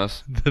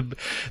pajamas.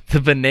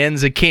 The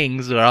Bonanza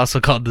Kings, or also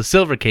called the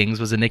Silver Kings,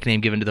 was a nickname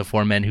given to the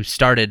 4 men who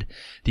started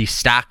the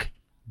stock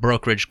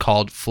brokerage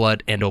called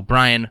Flood and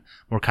O'Brien,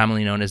 more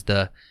commonly known as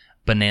the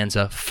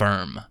Bonanza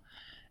Firm,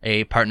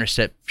 a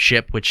partnership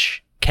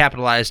which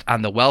capitalized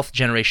on the wealth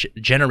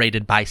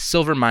generated by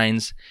silver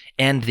mines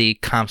and the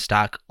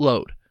Comstock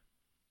lode.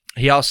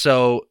 He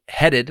also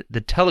headed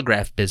the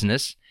telegraph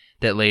business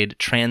that laid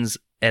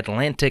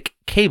transatlantic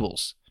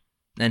cables,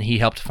 and he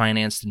helped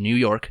finance the New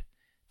York,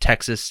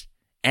 Texas,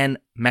 and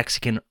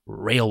Mexican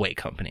Railway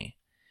Company.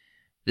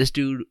 This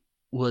dude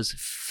was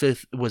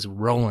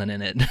rolling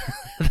in it.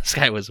 This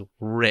guy was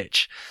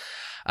rich.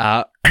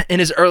 In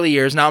his early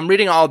years, now I'm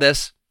reading all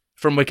this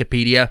from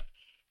Wikipedia.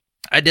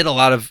 I did a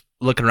lot of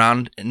looking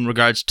around in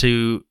regards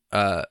to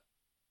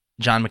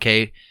John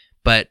Mackay,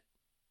 but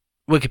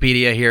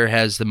Wikipedia here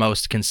has the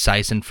most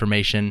concise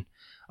information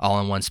all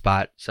in one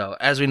spot. So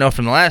as we know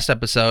from the last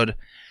episode,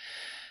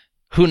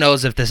 who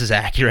knows if this is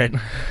accurate?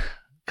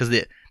 Because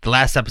the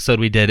last episode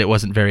we did, it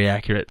wasn't very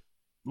accurate.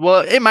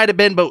 Well, it might have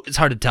been, but it's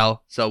hard to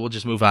tell. So we'll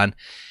just move on.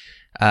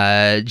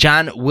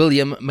 John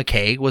William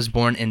Mackay was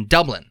born in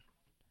Dublin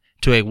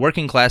to a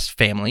working class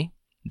family.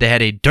 They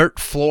had a dirt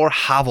floor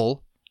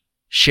hovel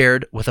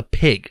shared with a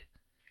pig.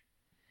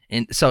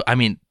 And so, I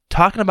mean,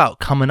 talking about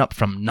coming up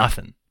from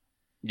nothing.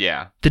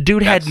 Yeah. The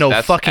dude had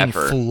no fucking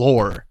effort.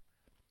 floor.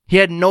 He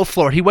had no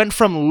floor. He went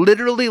from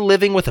literally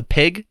living with a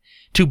pig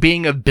to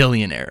being a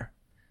billionaire.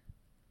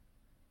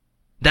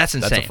 That's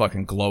insane. That's a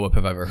fucking glow up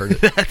if I've ever heard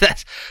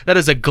it. That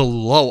is a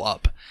glow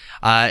up.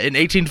 In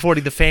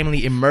 1840, the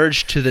family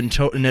emerged to the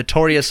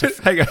notorious...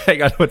 Hang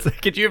on.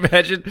 Could you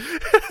imagine?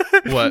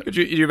 What? Could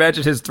you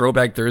imagine his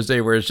Throwback Thursday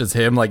where it's just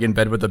him like in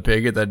bed with a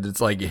pig and then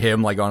it's like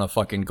him like on a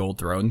fucking gold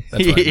throne?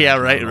 That's what I Yeah,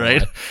 imagine.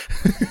 right.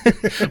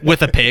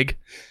 With a pig.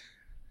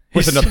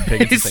 With another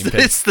pig, it's the same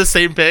pig. It's the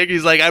same pig.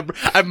 He's like,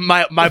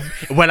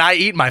 when I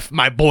eat,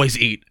 my boys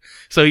eat.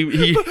 So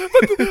he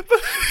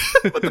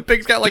But the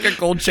pig's got like a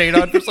gold chain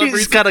on for some he's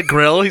reason. got a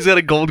grill. He's got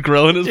a gold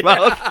grill in his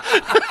mouth.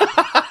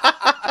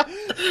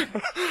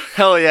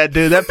 Hell yeah,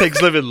 dude. That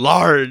pig's living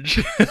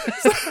large.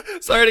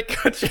 Sorry to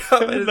cut you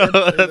off.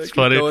 No, that's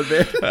funny. Going,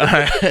 man.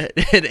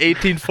 In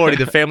 1840,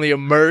 the family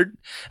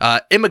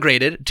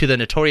immigrated to the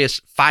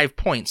notorious 5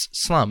 Points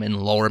slum in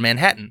Lower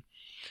Manhattan.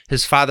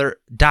 His father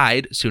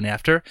died soon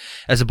after.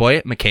 As a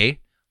boy,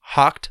 Mackay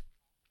hawked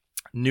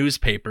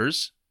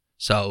newspapers,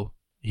 so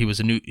he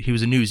was a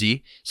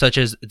newsie, such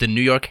as the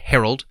New York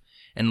Herald,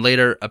 and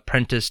later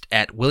apprenticed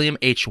at William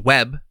H.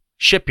 Webb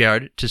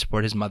shipyard to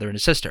support his mother and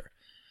his sister.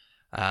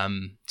 So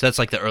that's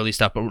like the early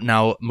stuff, but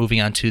now moving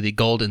on to the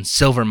gold and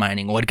silver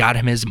mining, what got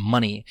him his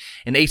money.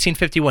 In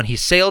 1851, he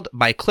sailed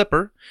by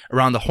clipper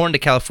around the Horn to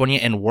California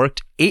and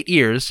worked 8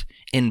 years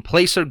in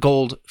placer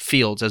gold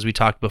fields, as we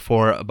talked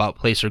before about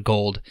placer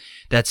gold.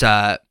 That's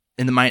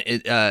in the mine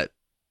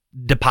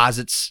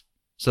deposits.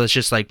 So it's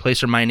just like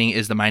placer mining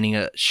is the mining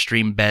of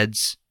stream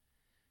beds,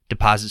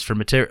 deposits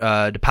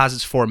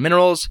for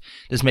minerals.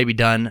 This may be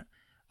done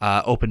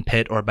open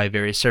pit or by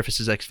various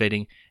surfaces,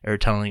 excavating or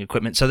tunneling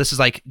equipment. So this is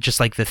like just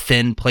like the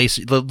thin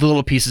the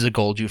little pieces of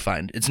gold you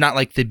find. It's not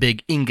like the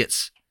big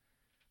ingots.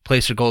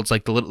 Placer gold, it's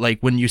like the little, like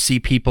when you see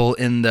people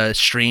in the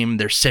stream,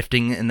 they're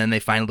sifting and then they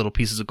find little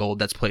pieces of gold.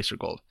 That's placer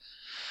gold.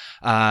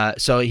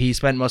 So he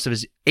spent most of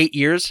his 8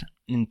 years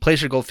in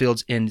placer gold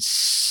fields in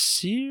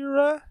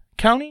Sierra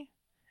County,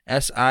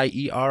 Sierra,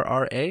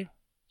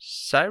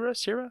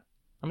 Sierra.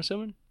 I'm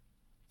assuming.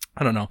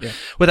 I don't know. Yeah.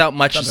 Without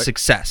much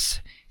success.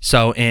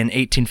 So in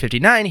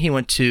 1859, he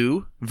went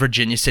to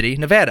Virginia City,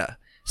 Nevada,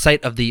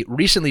 site of the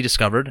recently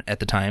discovered, at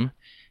the time,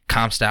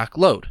 Comstock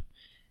lode.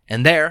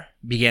 And there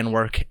began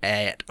work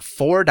at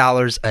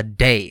 $4 a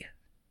day,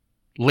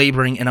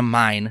 laboring in a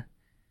mine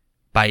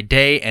by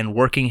day and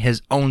working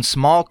his own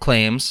small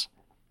claims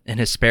in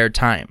his spare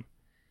time.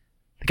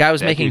 The guy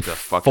was making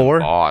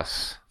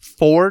boss.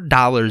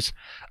 $4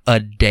 a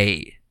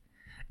day.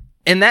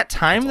 In that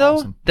time, That's though,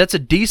 awesome. that's a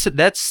decent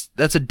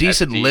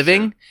decent.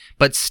 living,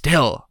 but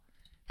still,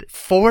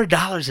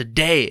 $4 a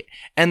day.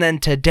 And then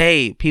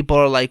today, people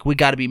are like, we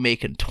got to be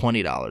making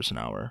 $20 an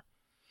hour.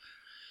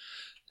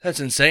 That's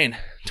insane.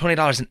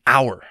 $20 an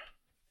hour.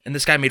 And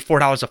this guy made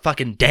 $4 a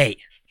fucking day.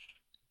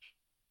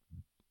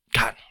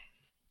 God.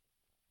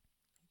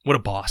 What a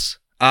boss.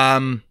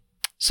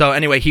 So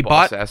anyway, he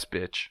Boss bought ass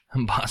bitch.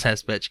 boss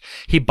ass bitch.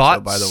 He bought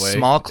So, by the way,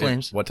 small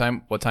claims. What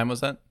time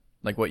was that?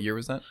 Like, what year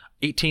was that?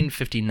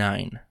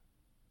 1859.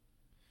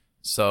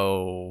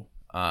 So,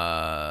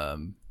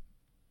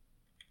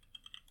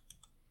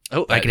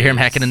 Oh, I can hear him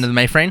hacking into the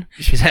mainframe.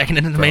 He's hacking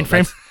into the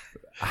mainframe.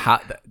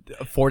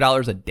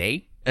 $4 a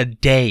day? A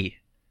day.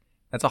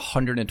 That's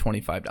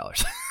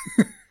 $125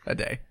 a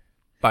day,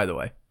 by the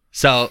way.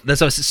 So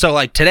so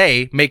like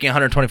today, making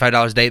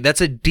 $125 a day,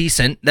 that's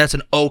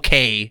an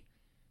okay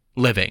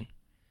living.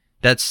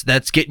 That's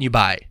getting you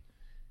by.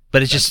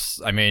 But it's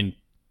just, I mean,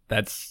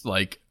 that's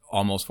like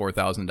almost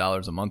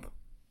 $4,000 a month.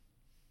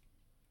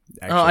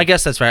 oh, I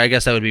guess that's right. I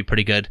guess that would be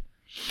pretty good.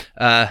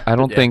 I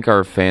don't think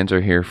our fans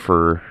are here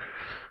for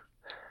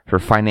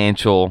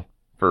financial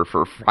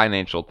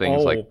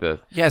things like this.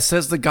 Yeah,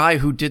 says the guy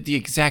who did the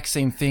exact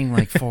same thing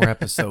like 4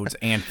 episodes,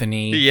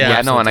 Anthony. Yeah,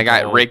 I know, and I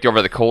got raked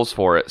over the coals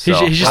for it. So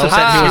He's just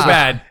upset he Too was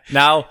bad.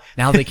 Now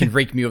they can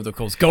rake me over the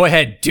coals. Go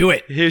ahead, do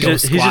it. he's Go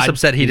just squad.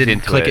 upset he He's didn't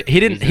into click it. it. He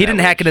didn't He's into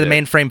that hack into the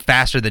weird mainframe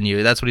faster than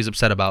you. That's what he's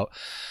upset about.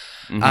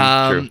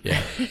 True.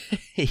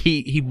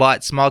 He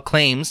bought small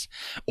claims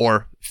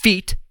or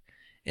feet.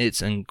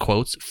 It's in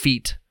quotes,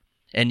 feet,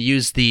 and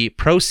used the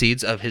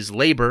proceeds of his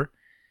labor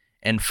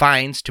and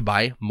fines to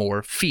buy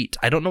more feet.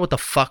 I don't know what the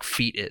fuck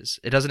feet is.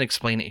 It doesn't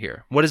explain it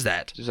here. What is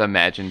that? Just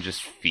imagine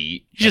just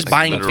feet. He's just Like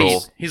buying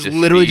literal- feet. He's just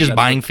literally feet. just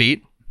buying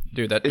feet.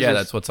 Dude, It's just-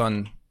 that's what's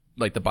on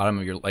like the bottom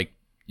of your, like,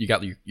 you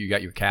got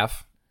your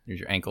calf, here's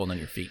your ankle, and then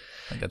your feet.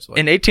 Like, that's what.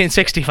 In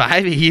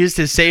 1865, he used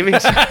his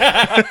savings.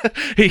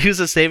 He used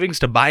his savings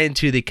to buy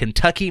into the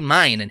Kentucky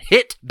mine and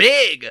hit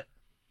big.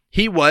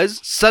 He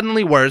was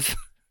suddenly worth.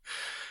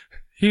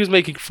 He was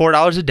making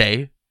 $4 a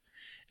day,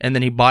 and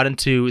then he bought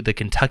into the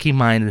Kentucky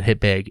mine and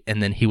hit big,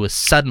 and then he was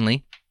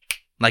suddenly,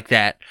 like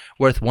that,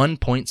 worth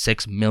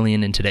 $1.6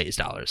 million in today's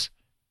dollars.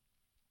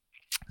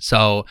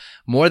 So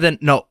worth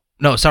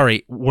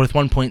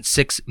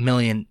 $1.6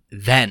 million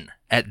then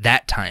at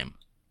that time.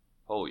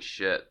 Holy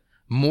shit.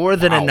 More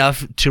than Wow.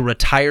 enough to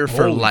retire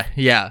for Holy- life.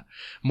 Yeah.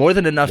 More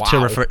than enough to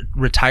Wow.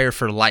 retire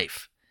for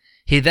life.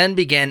 He then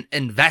began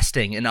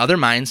investing in other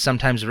mines,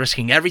 sometimes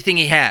risking everything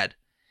he had.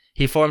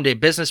 He formed a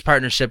business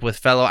partnership with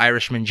fellow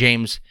Irishman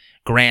James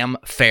Graham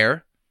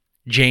Fair,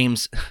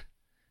 James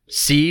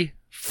C.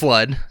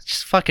 Flood.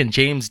 Just fucking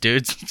James,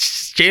 dudes.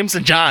 Just James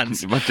and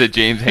Johns. A bunch of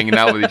James hanging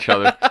out with each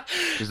other.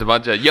 Just a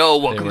bunch of, yo,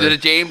 welcome were. to the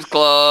James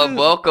Club.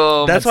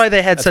 Welcome. That's why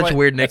they had That's such why-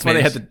 weird that's why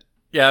they nicknames. had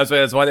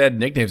that's why they had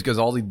nicknames, because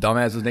all these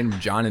dumbasses named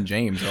John and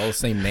James are all the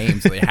same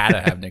names, so they had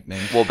to have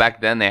nicknames. well,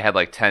 back then they had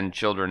like 10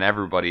 children.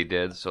 Everybody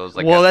did. So it was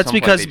like, well, at that's some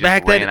point, because they just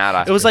back then ran out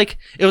of- it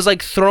was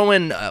like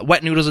throwing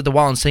wet noodles at the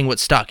wall and seeing what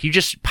stuck. You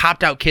just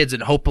popped out kids,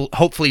 and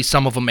hopefully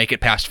some of them make it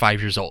past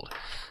 5 years old.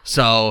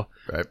 So,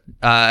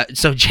 Right.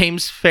 so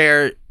James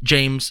Fair,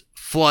 James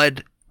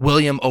Flood,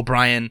 William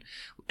O'Brien,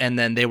 and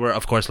then they were,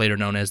 of course, later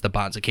known as the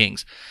Bonanza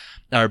Kings.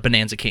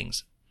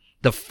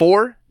 The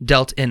four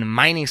dealt in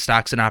mining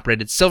stocks and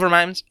operated silver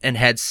mines and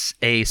had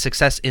a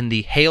success in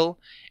the Hale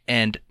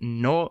and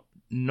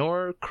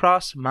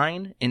Norcross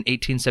mine in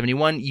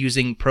 1871.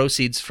 Using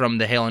proceeds from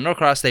the Hale and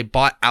Norcross, they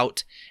bought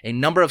out a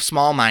number of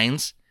small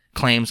mines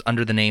claims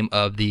under the name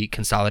of the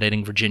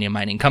Consolidating Virginia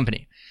Mining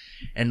Company,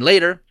 and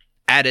later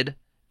added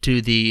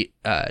to the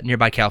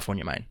nearby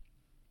California mine.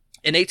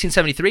 In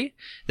 1873,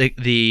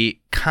 the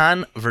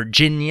Con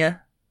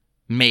Virginia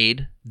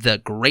made the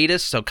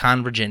greatest, so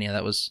Con Virginia,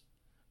 that was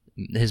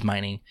his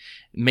mining,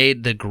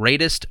 made the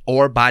greatest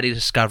ore body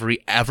discovery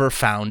ever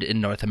found in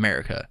North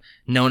America,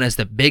 known as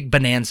the Big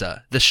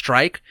Bonanza. The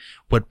strike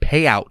would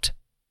pay out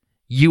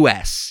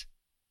U.S.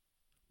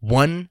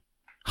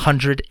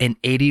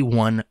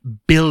 $181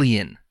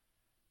 billion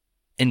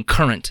in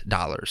current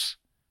dollars,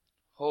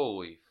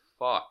 Holy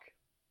fuck.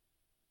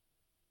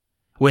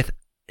 with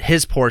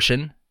his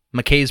portion,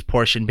 Mackay's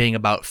portion, being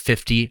about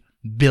 $50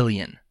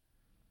 billion.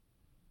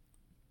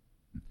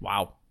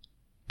 Wow.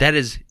 That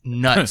is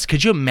nuts.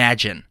 Could you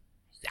imagine?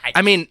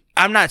 I mean,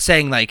 I'm not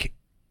saying like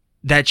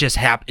that just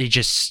happened.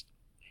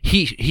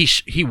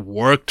 He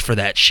worked for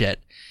that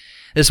shit.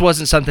 This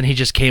wasn't something he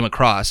just came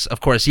across.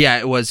 Of course, yeah,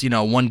 it was,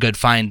 one good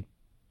find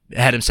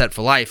had him set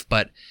for life,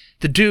 but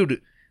the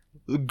dude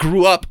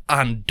grew up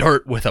on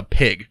dirt with a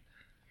pig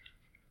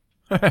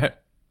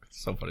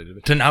So funny to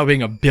me. to now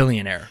being a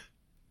billionaire.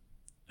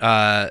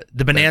 The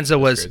Bonanza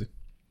That's was crazy.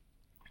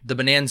 the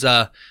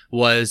Bonanza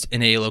was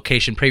in a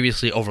location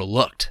previously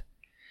overlooked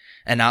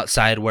and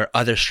outside where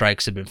other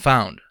strikes had been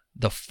found.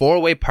 The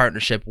four-way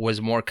partnership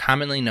was more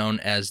commonly known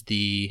as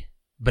the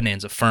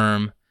Bonanza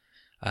Firm.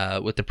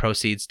 With the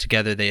proceeds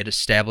together, they had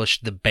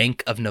established the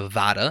Bank of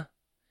Nevada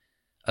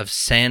of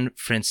San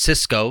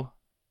Francisco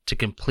to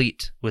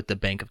complete with the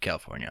Bank of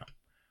California.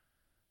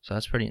 So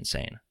that's pretty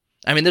insane.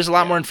 I mean, there's a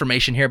lot more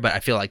information here, but I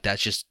feel like I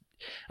just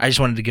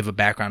wanted to give a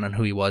background on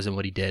who he was and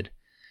what he did.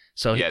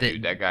 So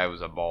dude, that guy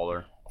was a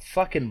baller.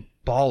 Fucking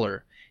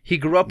baller. He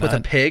grew up with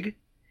a pig,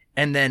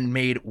 and then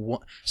made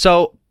one.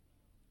 So,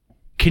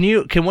 can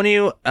one of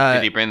you?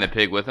 Did he bring the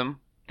pig with him?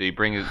 Did he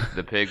bring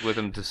the pig with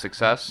him to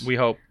success? We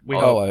hope.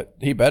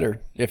 He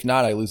better. If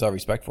not, I lose all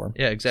respect for him.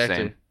 Yeah, exactly.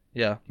 Same.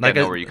 Yeah, I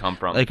know where you come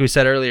from. Like we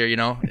said earlier,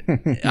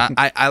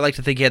 I like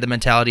to think he had the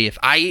mentality: if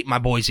I eat, my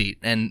boys eat,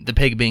 and the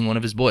pig being one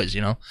of his boys.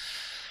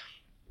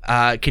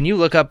 Can you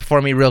look up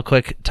for me real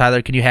quick,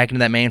 Tyler? Can you hack into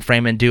that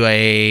mainframe and do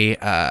a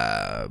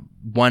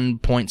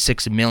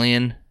 1.6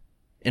 million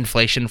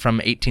inflation from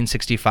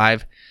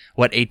 1865?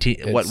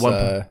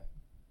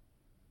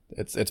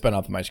 It's been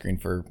off my screen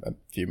for a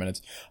few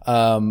minutes.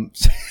 I've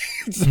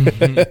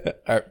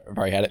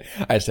already had it.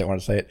 I just didn't want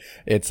to say it.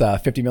 It's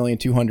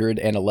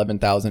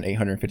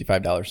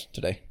 $50,211,855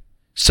 today.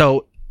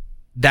 So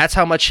that's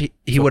how much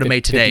he would have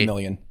made today. 50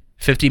 million.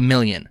 50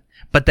 million.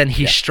 But then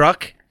he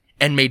struck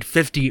and made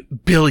 50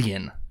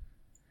 billion.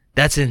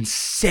 That's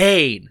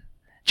insane.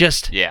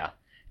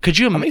 Could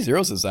you? How many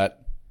zeros is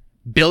that?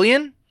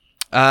 Billion?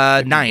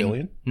 9.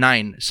 Billion?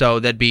 9. So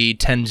that'd be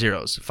 10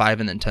 zeros. 5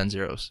 and then 10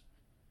 zeros.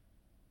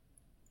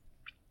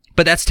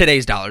 But that's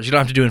today's dollars. You don't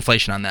have to do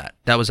inflation on that.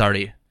 That was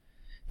already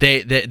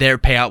their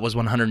payout was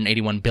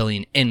 181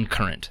 billion in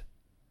current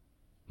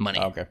money.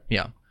 Oh, okay.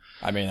 Yeah.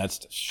 I mean, that's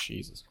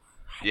Jesus.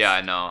 Yeah,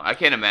 I know. I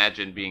can't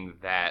imagine being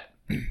that.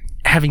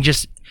 Having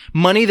just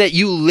money that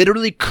you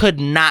literally could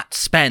not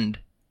spend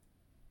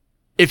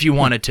if you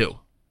wanted to.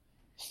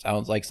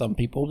 Sounds like some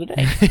people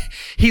today.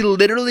 He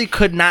literally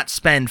could not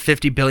spend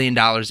 $50 billion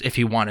if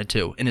he wanted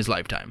to in his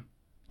lifetime.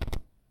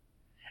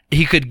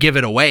 He could give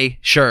it away,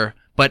 sure.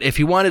 But if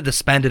he wanted to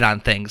spend it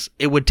on things,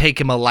 it would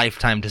take him a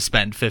lifetime to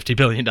spend $50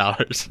 billion.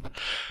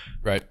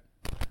 Right.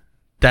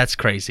 That's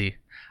crazy.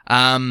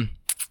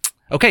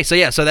 Okay, so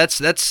that's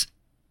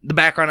the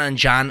background on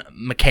John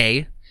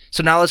Mackay.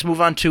 So now let's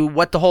move on to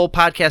what the whole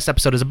podcast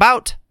episode is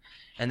about,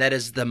 and that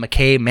is the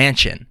Mackay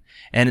Mansion.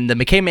 And the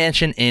Mackay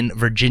Mansion in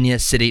Virginia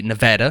City,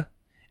 Nevada,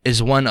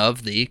 is one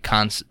of the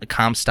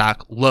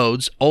Comstock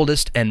Lode's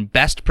oldest and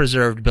best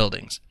preserved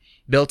buildings.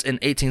 Built in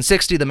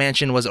 1860, the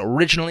mansion was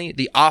originally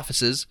the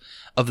offices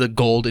of the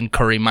Gold and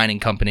Curry Mining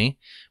Company,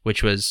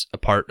 which was a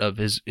part of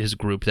his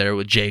group there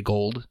with Jay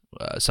Gold,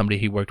 somebody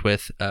he worked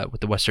with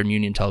the Western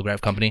Union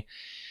Telegraph Company,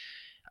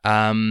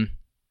 as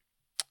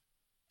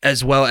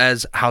well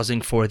as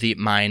housing for the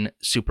mine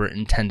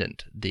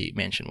superintendent, the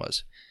mansion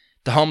was.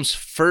 The home's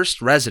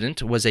first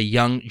resident was a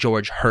young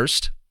George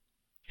Hurst,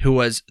 who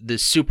was the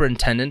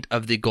superintendent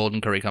of the Gold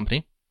and Curry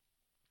Company.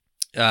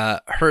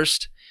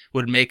 Hurst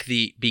would make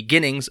the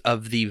beginnings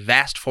of the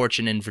vast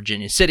fortune in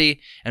Virginia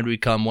City and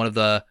become one of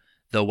the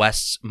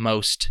West's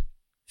most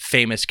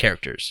famous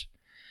characters.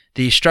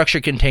 The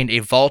structure contained a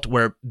vault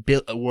where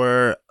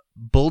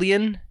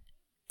bullion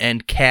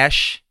and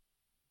cash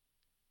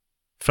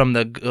from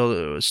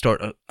the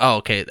store. Oh,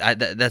 okay.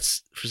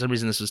 That's for some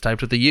reason this was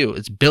typed with a U.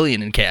 It's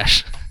billion in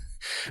cash.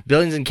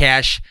 Billions in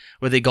cash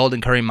where the Gold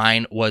and Curry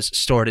mine was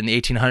stored. In the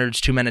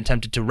 1800s, two men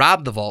attempted to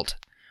rob the vault,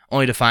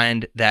 only to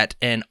find that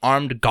an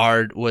armed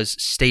guard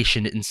was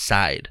stationed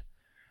inside.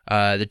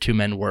 The two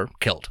men were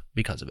killed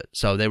because of it.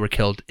 So they were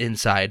killed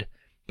inside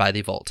by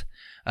the vault.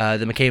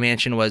 The Mackay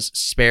Mansion was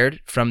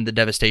spared from the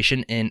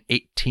devastation in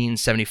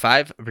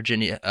 1875.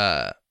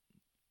 Virginia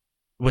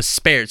was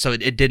spared, so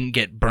it didn't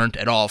get burnt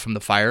at all from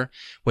the fire,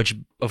 which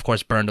of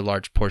course burned a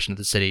large portion of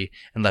the city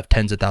and left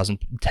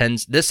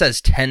this says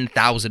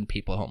 10,000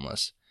 people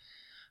homeless.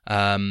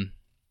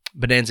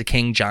 Bonanza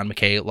King John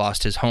Mackay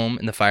lost his home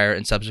in the fire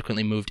and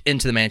subsequently moved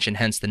into the mansion,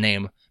 hence the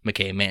name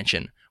Mackay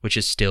Mansion, which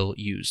is still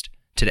used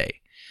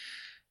today.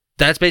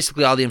 That's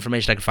basically all the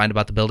information I could find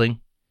about the building.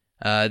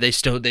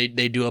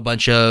 They do a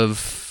bunch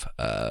of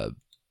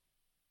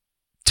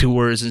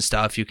tours and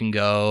stuff. You can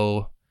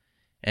go,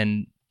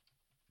 and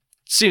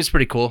it seems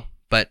pretty cool,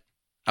 but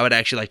I would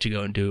actually like to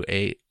go and do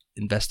a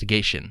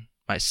investigation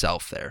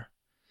myself there.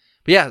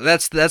 But yeah,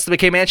 that's the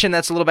Mackay Mansion.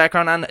 That's a little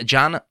background on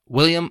John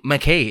William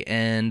Mackay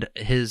and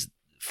his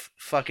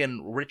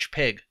fucking rich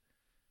pig.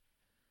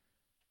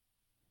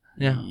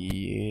 Yeah.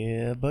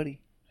 Yeah, buddy.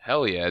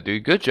 Hell yeah,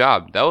 dude. Good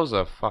job. That was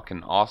a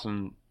fucking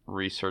awesome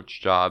research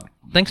job.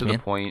 Thanks, to man. The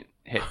point.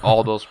 Hit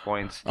all those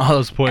points. All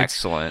those points.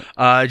 Excellent.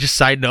 Just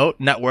side note,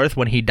 net worth,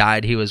 when he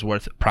died, he was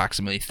worth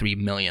approximately $3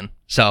 million.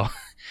 So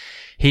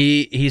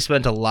he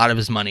spent a lot of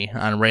his money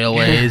on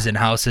railways and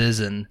houses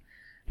and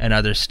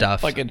other stuff.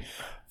 Fucking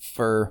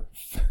fur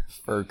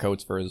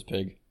coats for his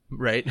pig.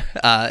 Right.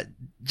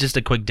 Just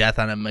a quick death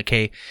on him.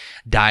 Mackay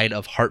died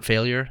of heart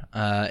failure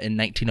in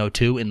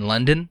 1902 in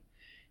London.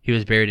 He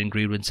was buried in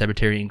Greenwood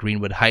Cemetery in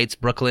Greenwood Heights,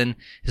 Brooklyn.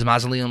 His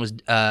mausoleum was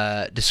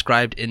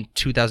described in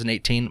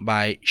 2018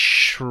 by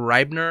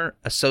Scribner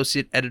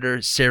Associate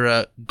Editor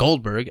Sarah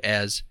Goldberg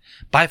as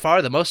by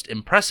far the most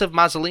impressive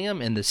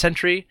mausoleum in the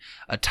century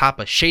atop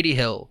a shady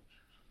hill.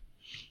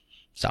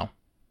 So,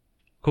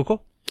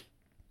 cool.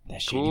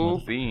 Cool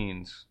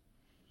beans.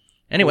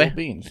 Anyway, cool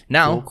beans.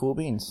 Now cool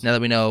beans. Now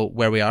that we know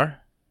where we are,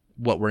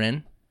 what we're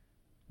in.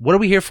 What are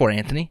we here for,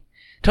 Anthony?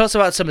 Tell us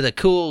about some of the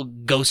cool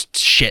ghost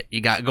shit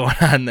you got going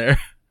on there.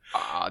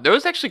 There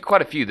was actually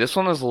quite a few. This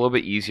one was a little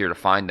bit easier to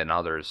find than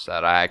others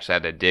that I actually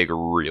had to dig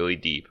really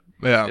deep.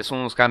 Yeah. This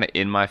one was kind of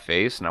in my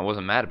face, and I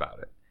wasn't mad about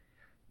it.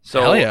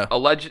 So Hell yeah.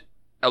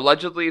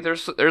 allegedly,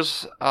 there's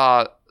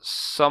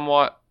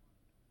somewhat,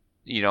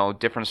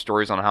 different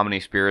stories on how many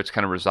spirits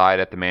kind of reside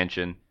at the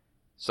mansion.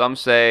 Some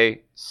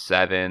say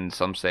 7,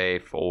 some say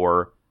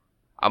 4.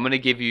 I'm going to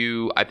give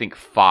you, I think,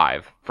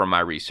 5 from my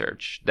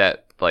research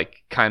that,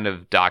 kind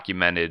of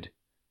documented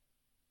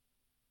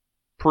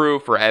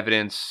proof or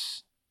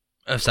evidence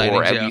Of sightings,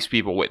 or at least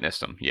people witnessed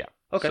them. Yeah.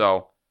 Okay.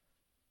 So,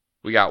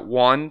 we got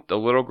 1, the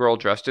little girl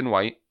dressed in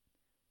white.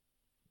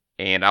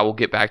 And I will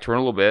get back to her in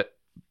a little bit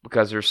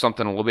because there's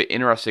something a little bit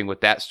interesting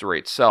with that story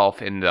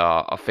itself and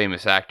a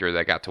famous actor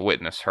that got to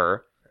witness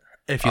her.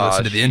 If you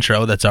listen to the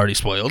intro, that's already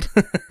spoiled.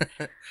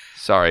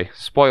 Sorry,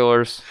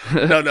 spoilers.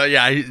 No,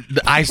 yeah,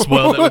 I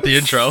spoiled it with the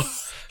intro.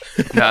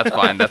 No,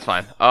 that's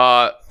fine.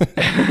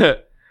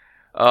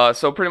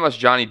 So pretty much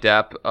Johnny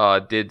Depp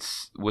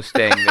was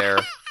staying there.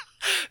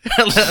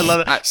 I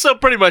love it. So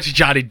pretty much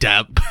Johnny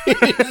Depp.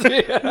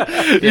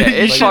 Yeah,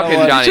 it's fucking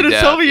Johnny Depp. You should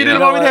have told me you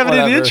didn't want me to have it in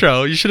the Whatever.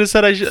 intro. You should have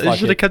said I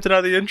should have kept it out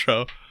of the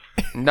intro.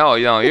 No,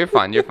 you're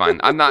fine. You're fine.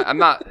 I'm not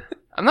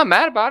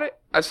mad about it.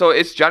 So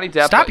it's Johnny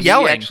Depp. Stop but he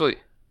yelling. Actually,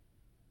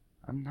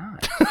 I'm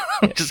not.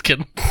 I'm just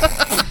kidding.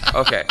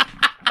 Okay.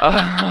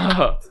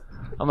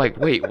 I'm like,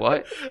 wait,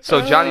 what?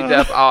 So Johnny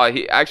Depp,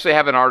 he actually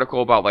have an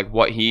article about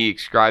what he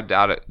described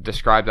out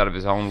of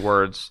his own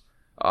words.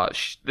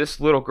 This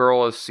little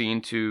girl is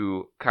seen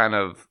to kind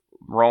of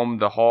roam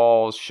the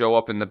halls, show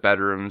up in the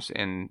bedrooms,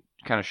 and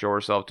kind of show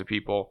herself to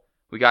people.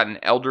 We got an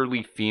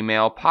elderly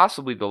female,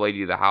 possibly the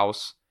lady of the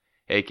house,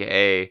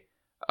 aka,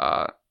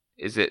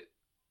 is it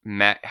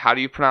Matt? How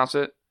do you pronounce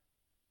it?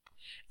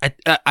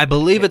 I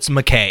believe it's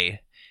Mackay.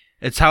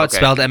 It's how it's Okay.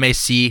 spelled,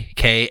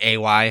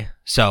 Mackay.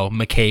 So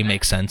Mackay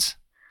makes sense.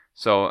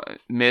 So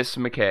Miss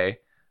McKay,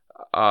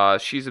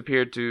 she's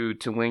appeared to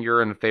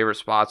linger in the favorite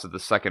spots of the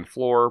second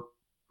floor.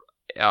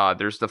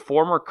 There's the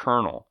former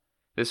colonel.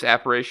 This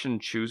apparition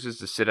chooses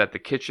to sit at the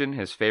kitchen,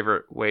 his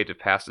favorite way to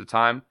pass the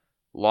time.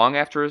 Long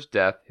after his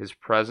death, his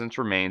presence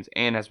remains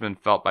and has been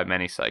felt by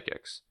many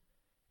psychics.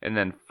 And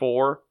then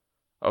 4,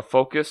 a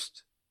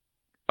focused,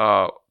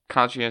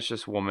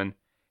 conscientious woman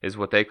is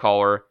what they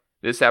call her.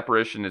 This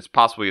apparition is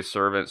possibly a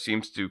servant,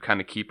 seems to kind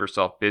of keep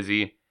herself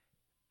busy.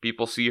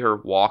 People see her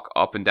walk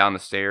up and down the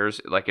stairs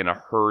in a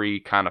hurry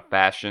kind of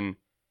fashion.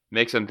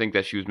 Makes them think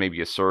that she was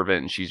maybe a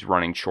servant and she's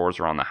running chores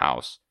around the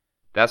house.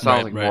 That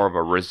sounds Right. more of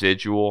a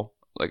residual,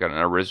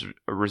 a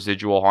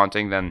residual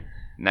haunting than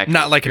an actual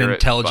Not like an spirit,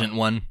 intelligent but-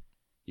 one.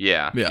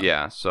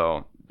 Yeah.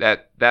 So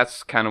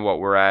that's kind of what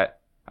we're at.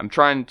 I'm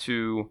trying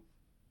to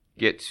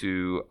get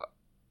to.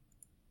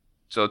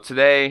 So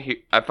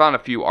today I found a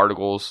few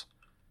articles,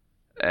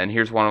 and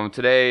here's one of them.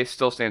 Today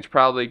still stands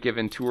proudly,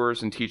 giving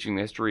tours and teaching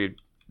the history of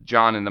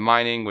John in the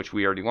mining, which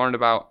we already learned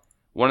about.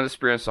 One of the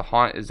spirits to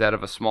haunt is that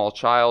of a small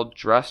child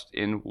dressed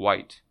in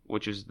white,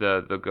 which is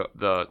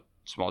the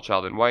small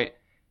child in white.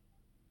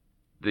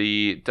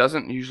 The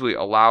doesn't usually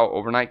allow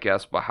overnight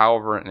guests, but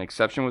however, an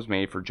exception was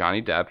made for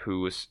Johnny Depp,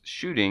 who was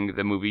shooting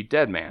the movie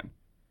Dead Man.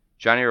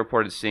 Johnny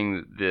reported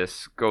seeing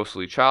this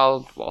ghostly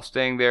child while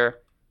staying there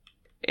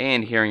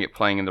and hearing it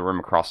playing in the room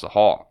across the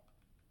hall.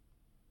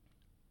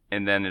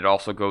 And then it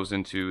also goes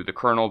into the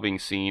colonel being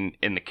seen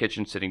in the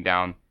kitchen sitting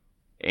down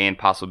and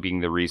possibly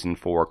being the reason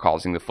for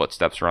causing the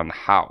footsteps around the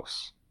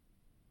house.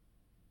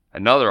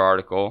 Another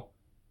article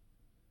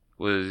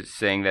was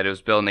saying that it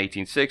was built in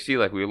 1860,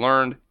 like we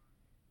learned.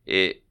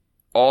 It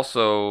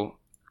also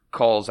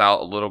calls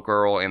out a little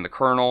girl and the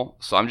colonel.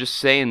 So I'm just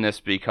saying this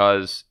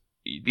because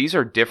these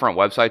are different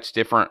websites,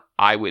 different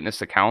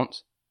eyewitness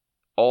accounts,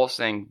 all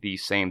saying the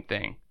same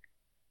thing.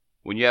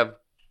 When you have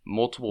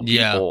multiple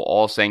people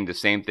all saying the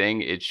same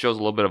thing, it shows a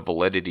little bit of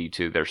validity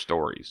to their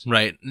stories.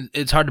 Right.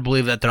 It's hard to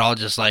believe that they're all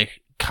just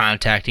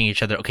contacting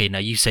each other. Okay, now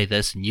you say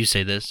this and you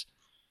say this.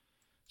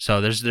 So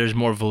there's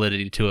more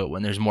validity to it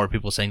when there's more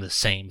people saying the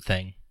same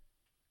thing.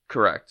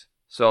 Correct.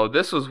 So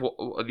this was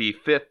the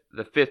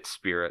fifth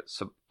spirit,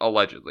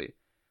 allegedly.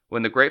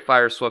 When the Great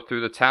Fire swept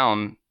through the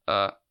town,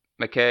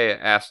 Mackay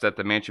asked that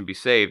the mansion be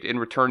saved. In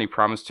return, he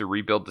promised to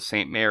rebuild the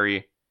St.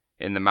 Mary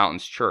in the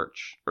Mountains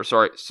Church.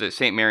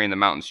 St. Mary in the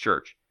Mountains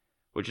Church,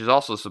 which is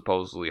also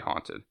supposedly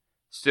haunted.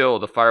 Still,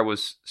 the fire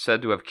was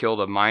said to have killed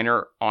a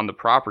miner on the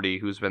property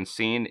who's been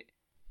seen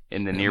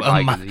in the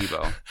nearby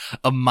gazebo.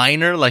 A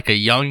minor like a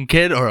young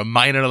kid, or a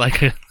minor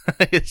like a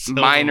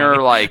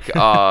minor like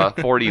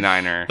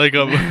 49er, like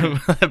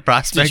a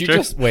prospector.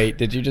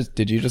 Did you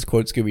just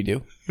quote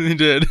Scooby-Doo? He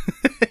did.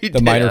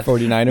 The minor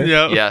 49er?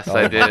 Yeah. Yes, Oh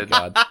I my did.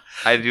 God.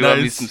 I do love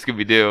me some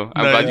Scooby-Doo.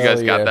 I'm Nice. glad you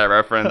guys Oh, got yeah. that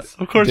reference.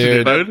 Of course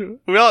Dude. we did, dude.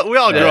 We all grew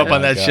Oh up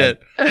on my that God.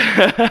 shit.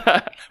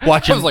 I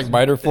Watching, was like,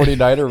 minor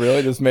 49er,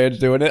 really? This man's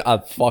doing it? I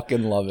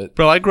fucking love it.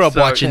 bro, I grew up So-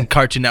 watching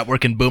Cartoon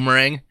Network and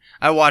Boomerang.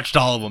 I watched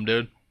all of them,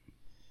 dude.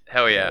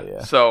 Hell yeah. Hell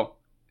yeah. So,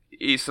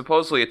 he's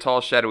supposedly a tall,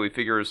 shadowy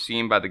figure is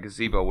seen by the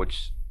gazebo,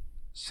 which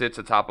sits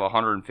atop a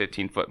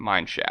 115-foot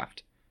mine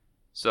shaft.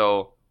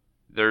 So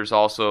there's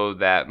also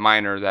that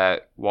miner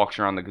that walks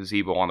around the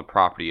gazebo on the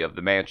property of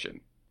the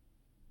mansion.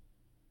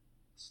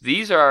 So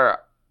these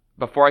are,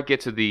 before I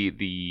get to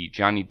the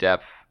Johnny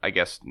Depp, I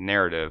guess,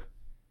 narrative,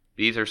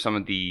 these are some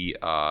of the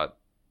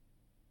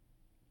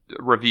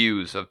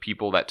reviews of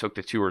people that took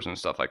the tours and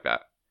stuff like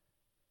that.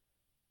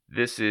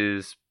 This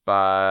is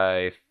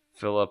by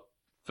Philip.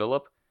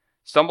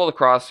 Stumbled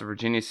across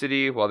Virginia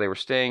City while they were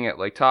staying at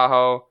Lake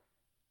Tahoe.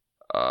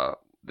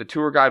 The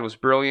tour guide was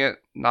brilliant.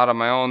 Not on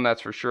my own,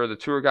 that's for sure. The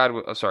tour guide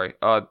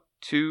was,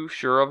 too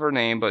sure of her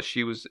name, but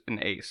she was an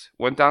ace.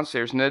 Went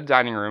downstairs into the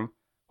dining room,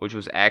 which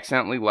was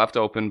accidentally left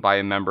open by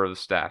a member of the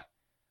staff.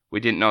 We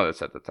didn't know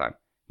this at the time.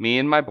 Me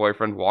and my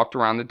boyfriend walked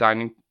around the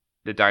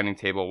dining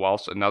table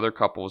whilst another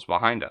couple was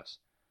behind us,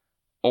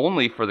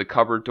 only for the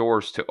cupboard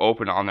doors to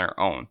open on their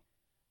own.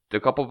 The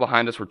couple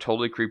behind us were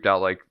totally creeped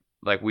out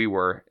like we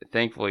were.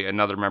 Thankfully,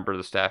 another member of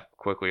the staff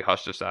quickly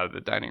hushed us out of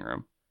the dining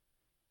room.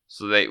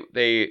 So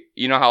they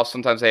you know how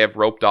sometimes they have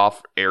roped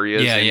off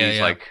areas in these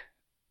like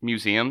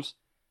museums?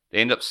 They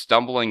end up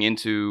stumbling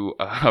into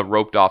a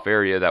roped off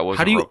area that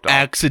wasn't roped off. How do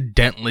you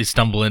accidentally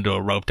stumble into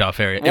a roped off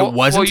area? It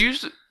wasn't? Well,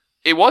 usually,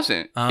 it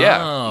wasn't.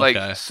 Yeah.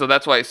 Okay. So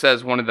that's why it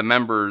says one of the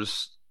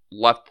members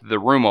left the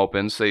room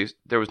open. So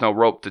there was no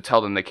rope to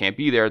tell them they can't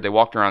be there. They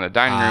walked around the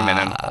dining room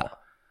and then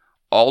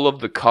all of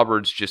the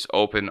cupboards just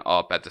open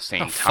up at the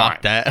same time.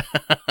 Fuck that.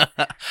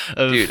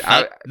 Dude,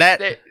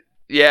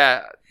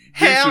 yeah.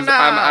 Hell no.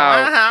 I'm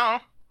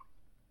out.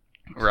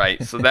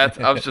 Right. So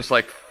I was just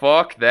like,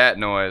 fuck that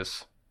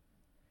noise.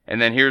 And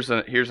then here's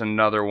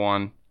another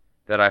one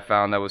that I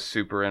found that was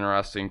super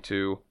interesting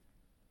too.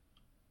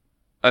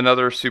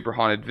 Another super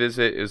haunted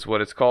visit is what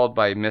it's called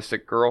by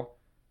Mystic Girl.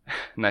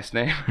 Nice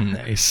name.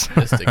 Nice.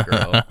 Mystic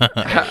Girl.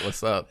 Hey,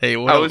 what's up? Hey,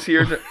 I was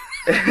here.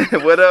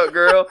 What up,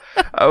 girl?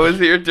 I was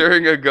here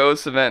during a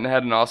ghost event and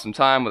had an awesome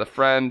time with a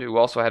friend who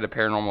also had a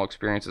paranormal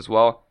experience as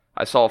well.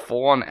 I saw a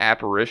full-on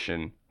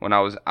apparition when I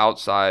was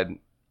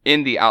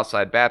in the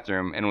outside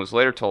bathroom and was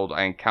later told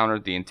I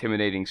encountered the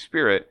intimidating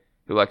spirit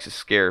who likes to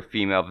scare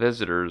female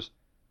visitors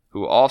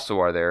who also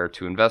are there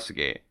to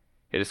investigate.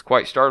 It is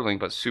quite startling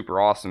but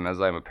super awesome as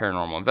I am a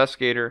paranormal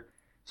investigator.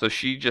 So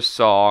she just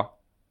saw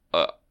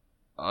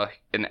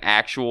an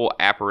actual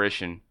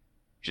apparition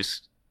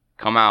just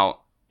come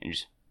out and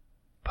just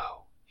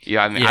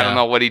I don't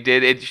know what he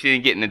did. She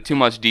didn't get into too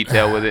much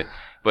detail with it,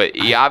 but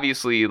he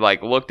obviously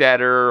like looked at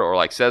her or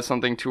like said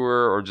something to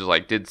her or just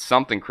like did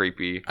something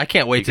creepy. I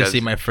can't wait to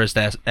see my first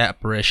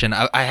apparition.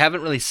 I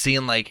haven't really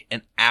seen like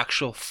an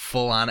actual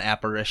full-on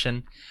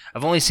apparition.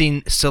 I've only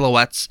seen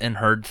silhouettes and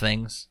heard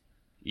things.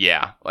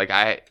 Yeah, like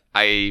I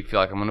feel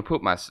like I'm gonna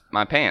poop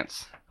my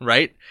pants.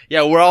 Right?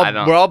 Yeah, we're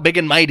all big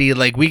and mighty.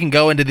 Like we can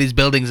go into these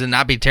buildings and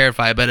not be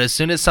terrified. But as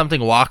soon as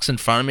something walks in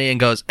front of me and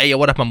goes, "Hey, yo,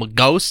 what up? I'm a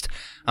ghost,"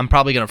 I'm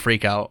probably gonna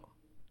freak out.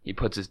 He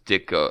puts his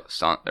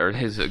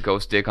his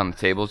ghost dick on the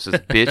table.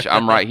 Says, "Bitch,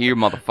 I'm right here,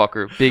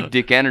 motherfucker. Big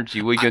dick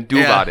energy. What you gonna do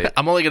about it?"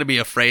 I'm only gonna be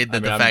afraid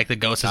that the fact that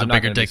Ghost has a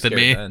bigger dick than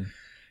me. Then.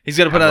 He's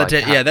gonna put on the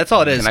yeah, that's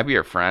all it is. Can I be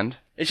your friend?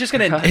 It's just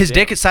gonna his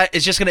dick is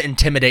just gonna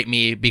intimidate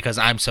me because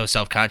I'm so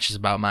self-conscious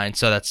about mine.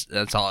 So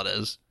that's all it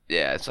is.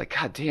 Yeah, it's like,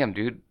 God damn,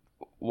 dude.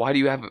 Why do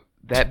you have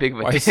that big of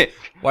a dick?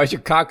 Why is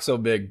your cock so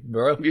big,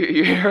 bro?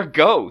 You're a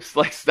ghost.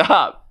 Like,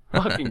 stop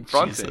fucking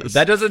fronting.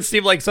 That doesn't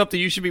seem like something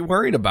you should be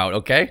worried about,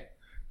 okay?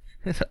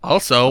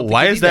 Also,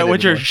 why is that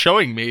what you're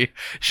showing me?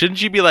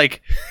 Shouldn't you be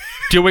like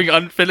doing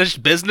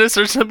unfinished business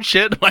or some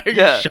shit? Why are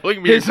you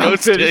showing me a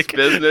ghost dick?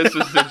 Business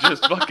is to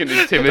just fucking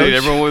intimidate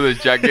everyone with a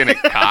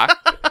gigantic cock.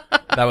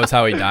 That was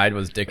how he died,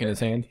 was dick in his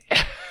hand?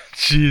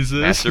 Jesus.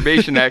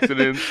 Masturbation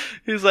accident.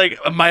 He's like,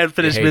 my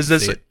unfinished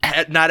business.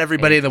 Not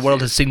everybody in the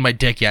world has seen my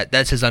dick yet.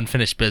 That's his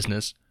unfinished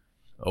business.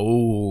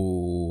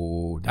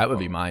 Oh, that would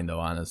be mine, though,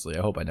 honestly.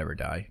 I hope I never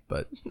die,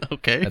 but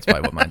okay, that's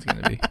probably what mine's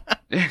going to be.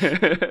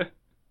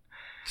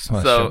 Just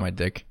want to show my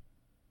dick.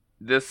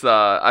 This,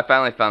 I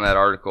finally found that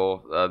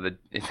article.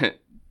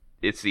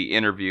 It's the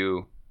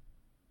interview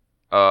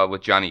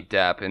with Johnny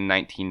Depp in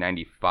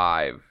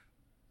 1995.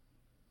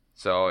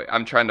 So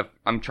I'm trying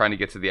to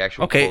get to the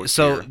actual. Okay,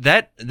 so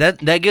here.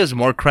 that gives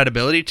more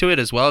credibility to it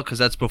as well, because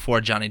that's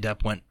before Johnny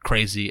Depp went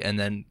crazy and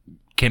then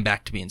came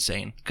back to be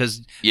insane.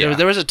 Because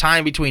there was a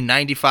time between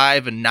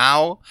 95 and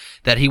now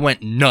that he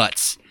went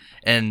nuts,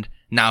 and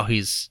now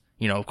he's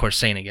of course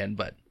sane again.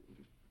 But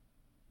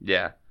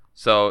yeah,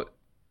 so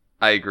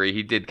I agree.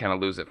 He did kind of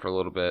lose it for a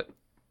little bit.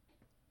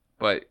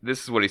 But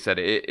this is what he said.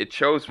 It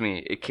shows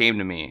me. It came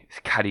to me.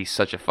 God, he's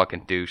such a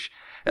fucking douche.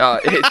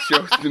 It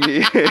shows to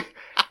me.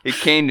 It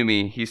came to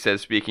me, he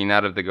says, speaking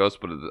not of the ghost,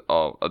 but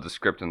of the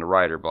script and the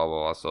writer, blah,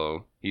 blah, blah.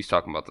 So he's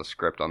talking about the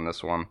script on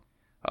this one.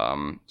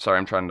 Sorry,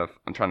 I'm trying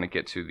to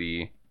get to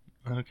the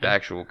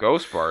actual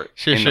ghost part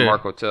in the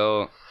Mark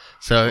Hotel.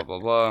 So blah,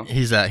 blah, blah.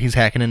 He's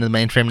hacking into the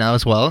mainframe now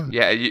as well.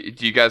 Yeah,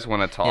 do you guys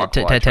want to talk?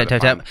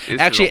 Tap.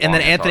 Actually, and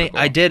then Anthony, article.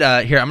 I did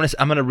here.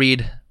 I'm gonna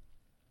read,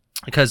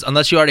 because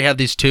unless you already have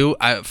these two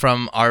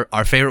from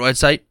our favorite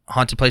website,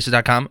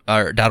 hauntedplaces.com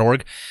or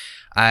 .org.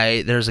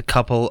 There's a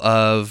couple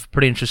of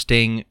pretty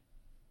interesting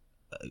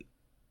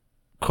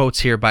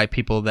quotes here by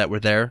people that were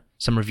there.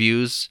 Some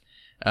reviews.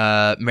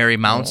 Mary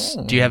Mounts.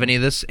 Do you have any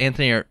of this,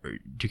 Anthony, or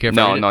do you care if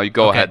I read it? No, you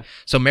go ahead.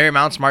 So Mary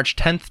Mounts, March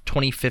 10th,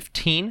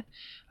 2015.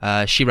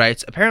 She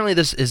writes, apparently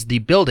this is the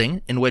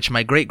building in which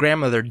my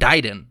great-grandmother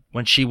died in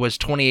when she was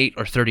 28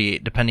 or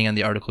 38, depending on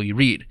the article you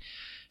read.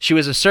 She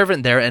was a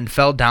servant there and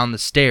fell down the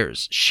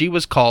stairs. She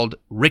was called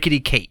Rickety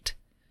Kate,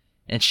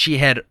 and she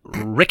had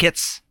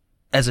rickets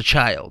as a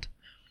child.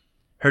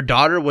 Her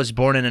daughter was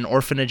born in an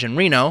orphanage in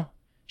Reno.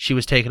 She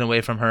was taken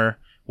away from her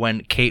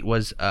when Kate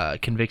was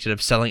convicted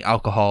of selling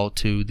alcohol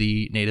to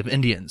the Native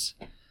Indians.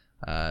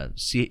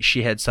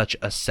 She had such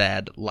a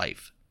sad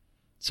life.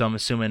 So I'm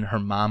assuming her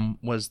mom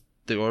was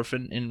the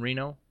orphan in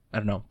Reno? I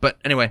don't know. But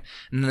anyway,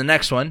 and then the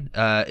next one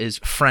is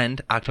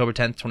Friend, October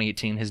 10th,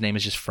 2018. His name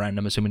is just Friend.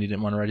 I'm assuming he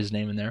didn't want to write his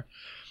name in there.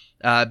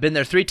 Been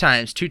there 3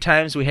 times. 2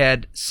 times we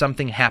had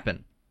something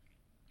happen.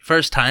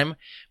 First time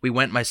we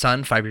went, my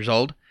son, 5 years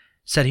old,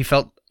 said he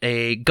felt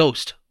a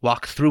ghost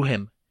walk through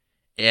him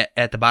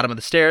at the bottom of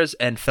the stairs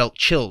and felt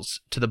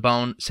chills to the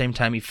bone. Same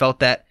time he felt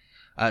that.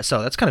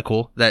 So that's kind of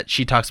cool that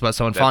she talks about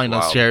someone falling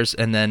down the stairs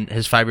and then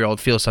his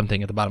 5-year-old feels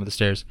something at the bottom of the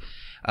stairs.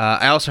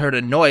 I also heard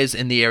a noise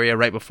in the area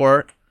right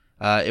before.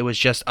 It was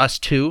just us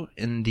 2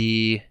 in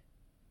the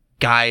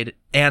guide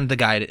and the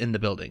guide in the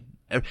building.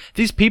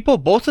 These people,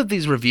 both of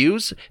these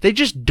reviews, they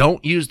just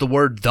don't use the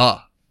word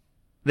the.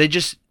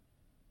 It's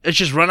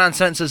just run-on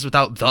sentences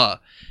without the.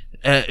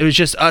 It was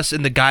just us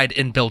in the guide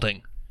in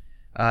building.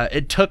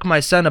 It took my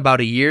son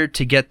about a year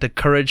to get the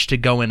courage to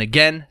go in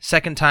again.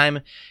 Second time,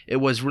 it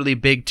was really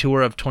big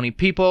tour of 20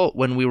 people.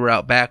 When we were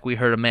out back, we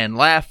heard a man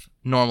laugh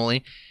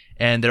normally,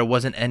 and there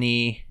wasn't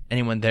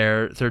anyone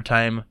there. Third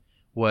time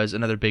was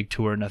another big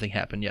tour. Nothing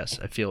happened. Yes,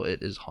 I feel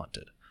it is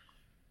haunted.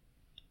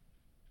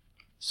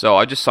 So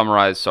I just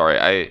summarized.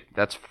 Sorry,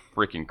 that's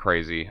freaking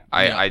crazy.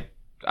 I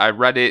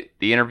read it.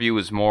 The interview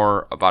was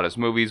more about his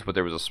movies, but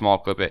there was a small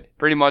clip.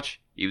 Pretty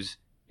much, he was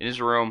in his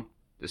room.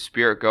 The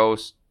spirit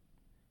ghost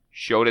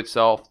showed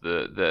itself.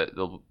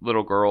 The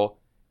little girl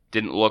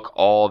didn't look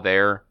all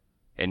there,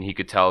 and he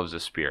could tell it was a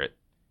spirit.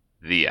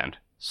 The end.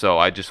 So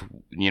I just,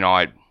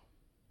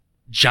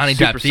 Johnny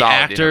Depp, the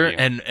actor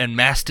and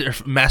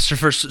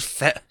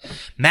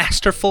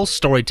masterful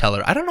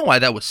storyteller. I don't know why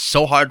that was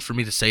so hard for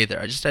me to say there.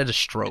 I just had a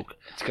stroke.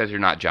 It's because you're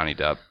not Johnny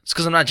Depp. It's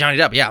because I'm not Johnny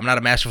Depp. Yeah, I'm not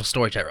a masterful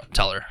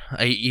storyteller.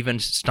 I even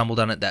stumbled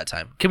on it that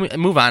time. Can we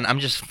move on? I'm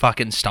just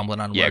fucking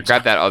stumbling on words. Yeah,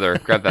 grab that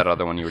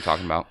other one you were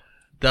talking about.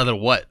 The other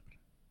what?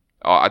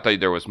 Oh, I thought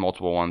there was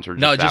multiple ones or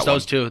just no, just that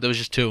those one. 2. There was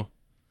just 2.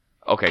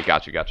 Okay,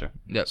 gotcha.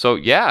 Yep. So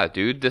yeah,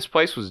 dude, this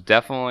place was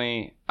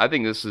definitely. I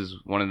think this is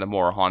one of the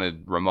more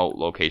haunted, remote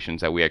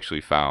locations that we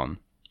actually found.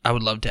 I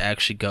would love to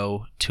actually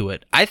go to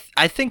it. I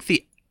think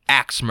the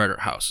Axe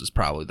Murder House is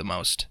probably the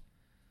most.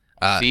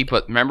 See,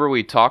 but remember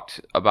we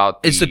talked about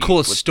it's the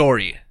coolest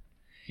story.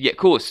 Yeah,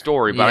 coolest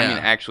story, but Yeah. I mean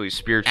actually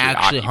spiritually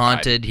Actually occupied.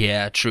 haunted.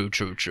 Yeah, true.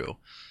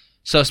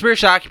 So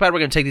spiritually occupied, we're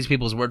going to take these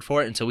people's word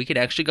for it, and so we could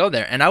actually go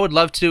there. And I would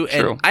love to.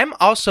 True. And I'm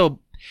also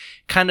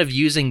kind of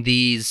using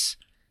these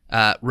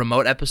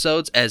remote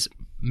episodes as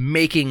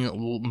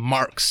making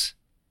marks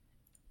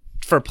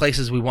for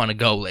places we want to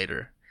go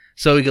later.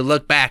 So we could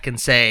look back and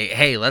say,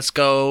 hey, let's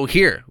go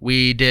here.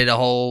 We did a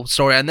whole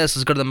story on this.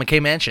 Let's go to the Mackay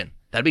Mansion.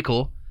 That'd be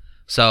cool.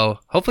 So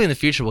hopefully in the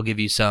future we'll give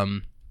you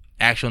some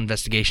actual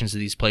investigations of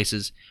these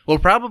places. We'll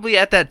probably,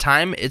 at that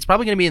time, it's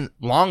probably going to be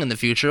long in the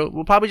future,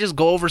 we'll probably just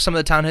go over some of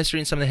the town history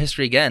and some of the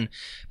history again,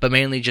 but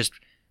mainly just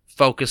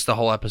focus the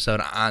whole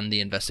episode on the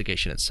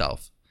investigation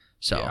itself.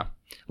 So Yeah.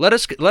 let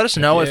us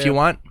know if you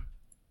want.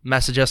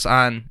 Message us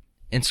on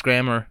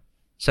Instagram or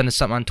send us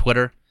something on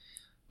Twitter.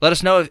 Let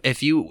us know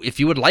if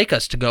you would like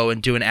us to go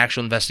and do an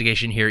actual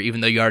investigation here, even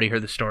though you already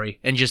heard the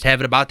story, and just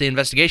have it about the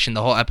investigation.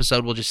 The whole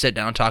episode, we'll just sit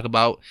down and talk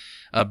about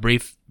a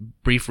brief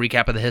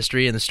recap of the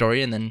history and the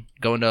story, and then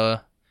go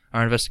into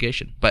our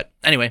investigation. But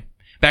anyway,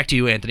 back to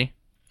you, Anthony.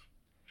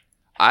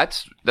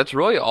 That's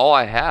really all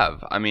I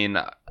have. I mean,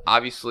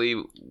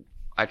 obviously,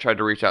 I tried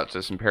to reach out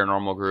to some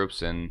paranormal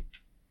groups, and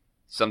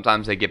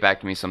sometimes they get back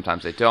to me,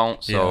 sometimes they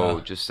don't. So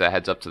just a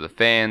heads up to the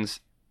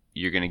fans.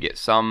 You're going to get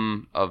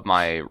some of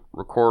my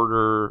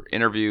recorder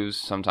interviews.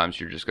 Sometimes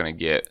you're just going to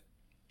get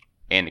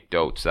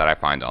anecdotes that I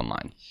find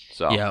online.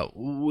 So yeah,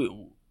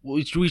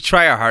 we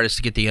try our hardest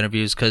to get the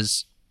interviews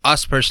because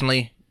us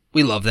personally,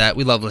 we love that.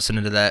 We love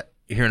listening to that.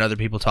 Hearing other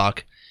people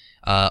talk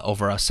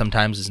over us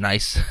sometimes is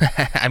nice.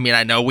 I mean,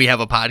 I know we have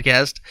a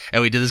podcast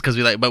and we do this because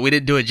we like, but we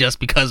didn't do it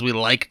just because we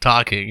like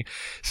talking.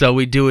 So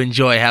we do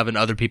enjoy having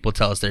other people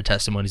tell us their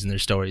testimonies and their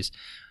stories.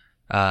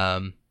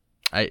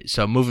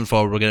 So moving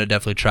forward, we're going to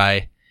definitely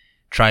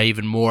try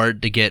even more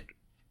to get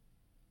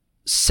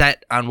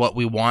set on what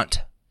we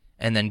want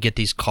and then get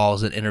these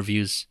calls and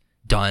interviews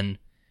done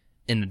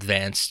in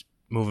advance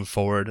moving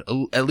forward.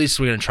 At least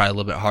we're going to try a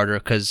little bit harder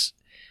because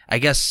I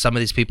guess some of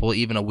these people,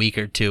 even a week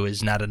or 2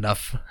 is not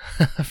enough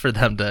for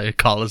them to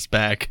call us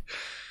back.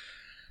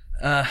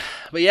 But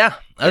yeah,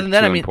 other than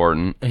that, I mean,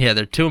 important. Yeah,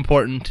 they're too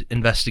important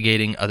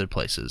investigating other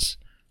places.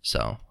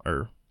 So,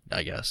 or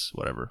I guess,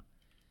 whatever.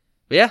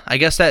 But yeah, I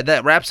guess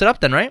that wraps it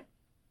up then, right?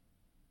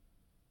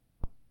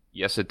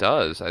 Yes, it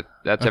does. That's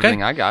Okay.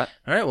 everything I got.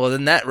 All right, well,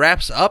 then that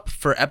wraps up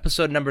for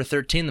episode number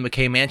 13, the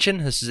Mackay Mansion.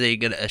 This is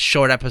a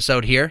short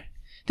episode here.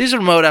 These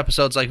remote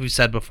episodes, like we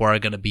said before, are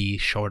going to be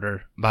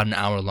shorter, about an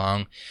hour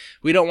long.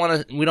 We don't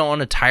want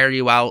to tire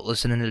you out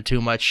listening to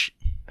too much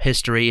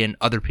history and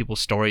other people's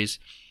stories.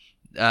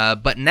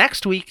 But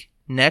next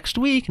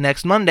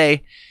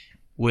Monday,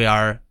 we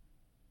are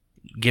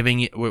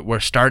we're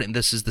starting.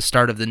 This is the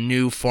start of the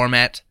new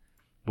format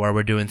where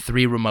we're doing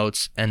 3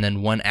 remotes and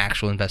then 1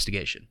 actual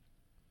investigation.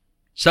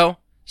 So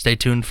stay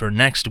tuned for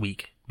next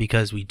week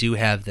because we do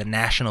have the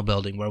National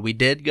Building where we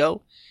did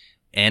go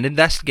and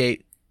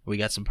investigate. We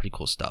got some pretty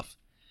cool stuff.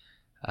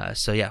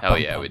 So yeah. Hell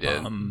yeah, we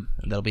did.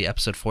 That'll be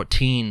episode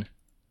 14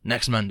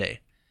 next Monday.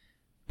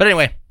 But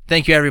anyway,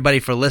 thank you everybody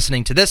for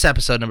listening to this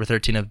episode number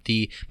 13 of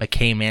the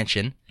Mackay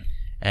Mansion.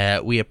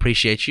 We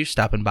appreciate you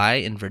stopping by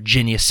in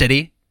Virginia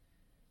City,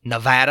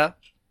 Nevada.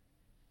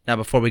 Now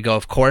before we go,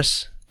 of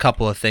course, a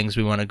couple of things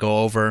we want to go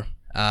over.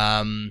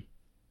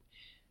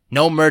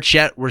 No merch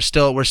yet. We're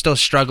still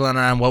struggling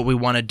on what we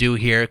want to do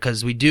here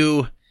because we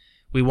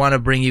want to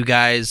bring you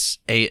guys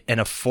an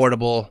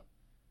affordable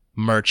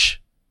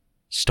merch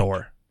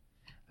store.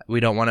 We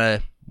don't want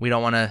to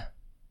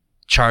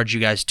charge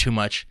you guys too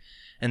much.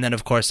 And then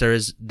of course there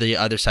is the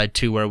other side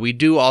too where we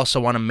do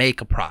also want to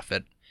make a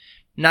profit.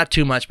 Not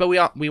too much, but we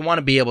want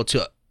to be able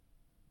to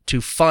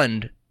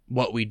fund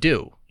what we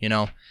do, you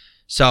know.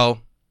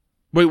 So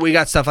we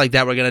got stuff like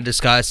that we're going to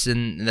discuss,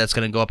 and that's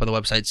going to go up on the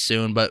website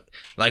soon. But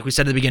like we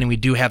said at the beginning, we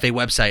do have a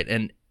website.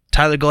 And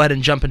Tyler, go ahead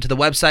and jump into the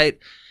website,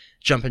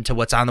 jump into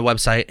what's on the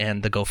website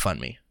and the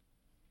GoFundMe.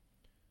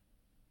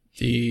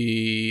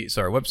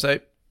 Our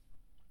website,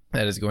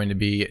 that is going to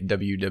be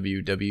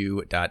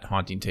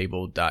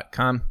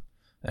www.hauntingtable.com.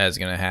 That is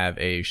going to have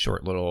a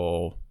short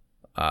little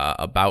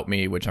about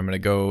me, which I'm going to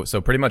go. So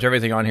pretty much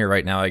everything on here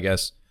right now, I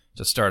guess,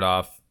 to start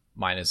off,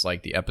 minus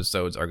like the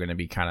episodes are going to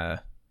be kind of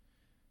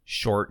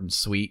short and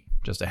sweet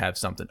just to have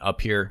something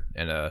up here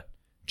and a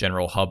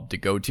general hub to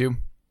go to.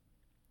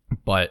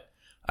 But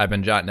I've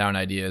been jotting down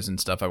ideas and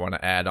stuff I want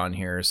to add on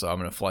here, so I'm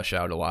going to flesh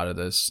out a lot of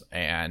this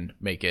and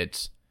make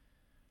it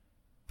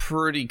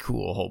pretty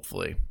cool,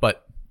 hopefully.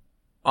 But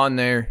on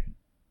there,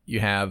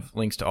 you have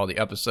links to all the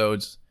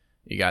episodes.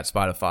 You got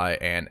Spotify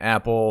and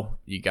Apple.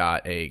 You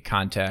got a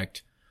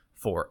contact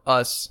for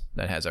us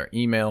that has our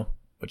email,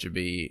 which would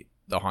be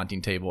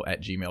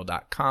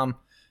thehauntingtable@gmail.com.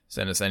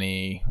 Send us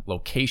any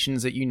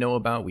locations that you know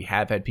about. We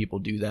have had people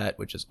do that,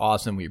 which is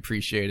awesome. We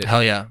appreciate it.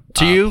 Hell yeah.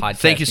 To you,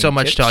 thank you so podcasting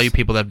much to all tips. you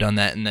people that have done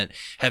that and that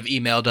have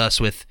emailed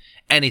us with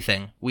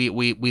anything. We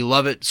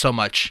love it so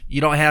much. You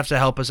don't have to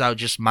help us out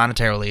just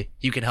monetarily.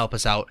 You can help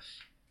us out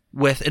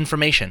with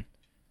information.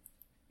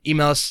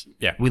 Email us.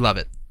 Yeah. We love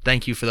it.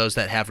 Thank you for those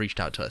that have reached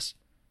out to us.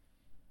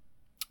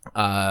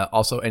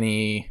 Also,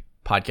 any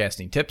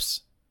podcasting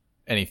tips,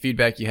 any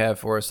feedback you have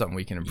for us, something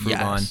we can improve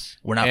Yes. on.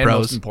 We're not and bros.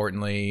 most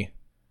importantly,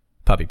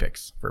 puppy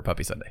picks for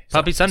Puppy Sunday. So,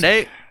 Puppy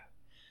Sunday.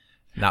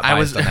 not I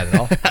was biased on that at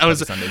all. I was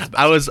Puppy Sunday's the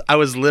best. I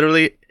was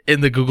literally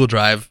in the Google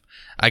Drive.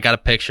 I got a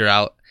picture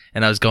out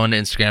and I was going to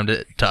Instagram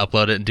to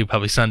upload it and do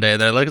Puppy Sunday,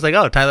 and then it's like,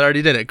 oh, Tyler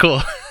already did it.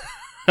 Cool.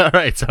 All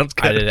right, sounds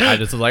good. I did it. I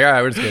just was like, all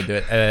right, we're just gonna do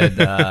it. And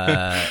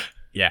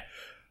yeah.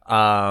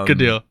 Good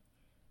deal.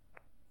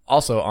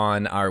 Also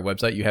on our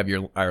website, you have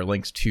our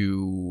links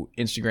to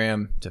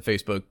Instagram, to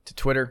Facebook, to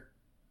Twitter.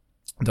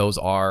 Those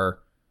are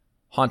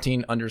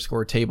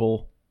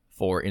haunting_table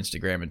for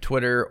Instagram and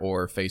Twitter,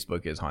 or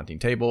Facebook is Haunting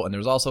Table. And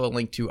there's also a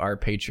link to our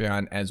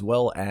Patreon, as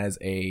well as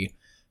a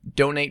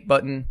donate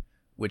button,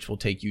 which will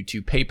take you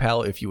to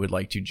PayPal if you would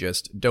like to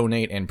just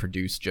donate and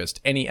produce just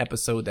any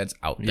episode that's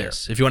out there.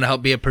 Yes. If you want to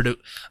help be a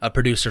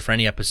producer for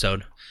any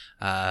episode,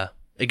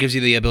 it gives you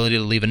the ability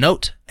to leave a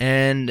note,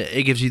 and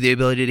it gives you the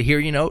ability to hear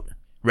your note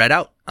read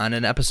out on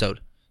an episode.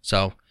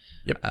 So,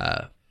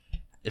 Yep.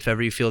 If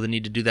ever you feel the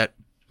need to do that,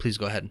 please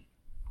go ahead.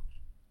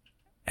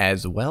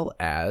 As well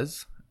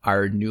as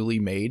our newly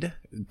made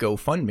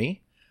GoFundMe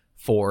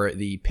for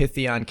the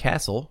Pythian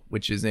Castle,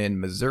 which is in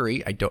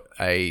Missouri. I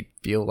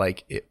feel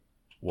like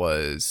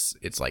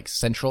it's like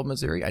central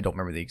Missouri. I don't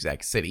remember the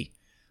exact city.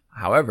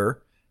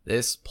 However,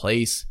 this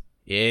place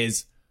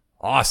is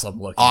awesome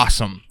looking.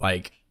 Awesome.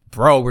 Like,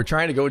 bro, we're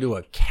trying to go to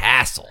a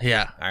castle.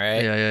 Yeah. All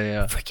right.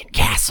 Yeah. Freaking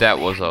castle. That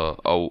was a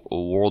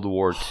World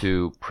War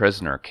II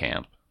prisoner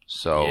camp.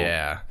 So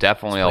Yeah.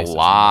 definitely This a place is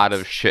lot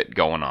nuts. of shit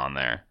going on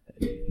there.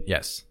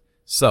 Yes.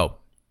 So,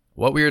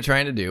 what we are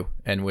trying to do,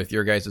 and with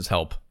your guys'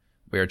 help,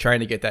 we are trying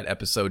to get that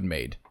episode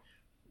made.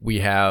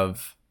 We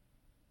have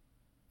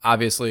our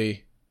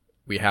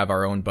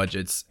own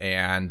budgets,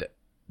 and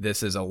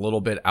this is a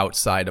little bit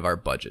outside of our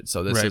budget.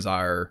 So this Right. is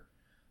our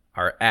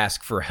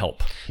ask for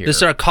help here. This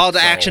is our call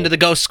to action to the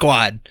Ghost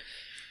Squad.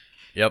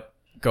 Yep.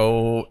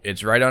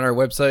 It's right on our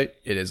website.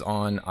 It is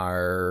on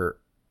our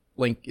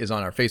link is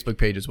on our Facebook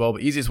page as well.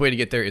 But easiest way to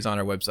get there is on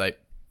our website.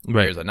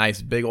 Right. There's a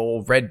nice big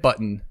old red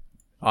button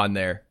on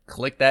there.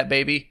 Click that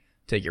baby.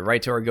 Take you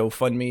right to our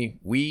GoFundMe.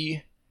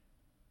 We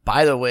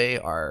by the way,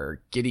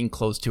 are getting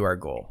close to our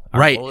goal. Our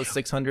Right. goal is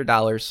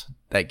 $600.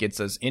 That gets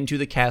us into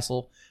the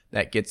castle.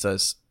 That gets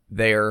us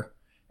there.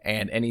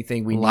 And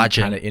anything we need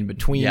kind of in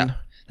between. Yeah.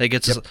 That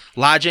gets us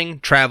lodging,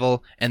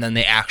 travel, and then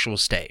the actual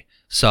stay.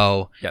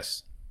 So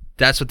Yes.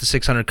 that's what the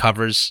 600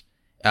 covers.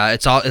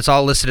 It's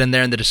all listed in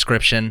there in the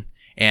description.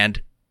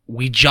 And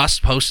we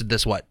just posted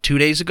this, 2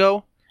 days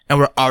ago? And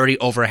we're already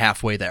over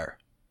halfway there.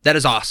 That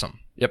is awesome.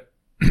 Yep.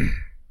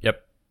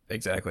 Yep.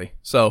 Exactly.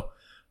 So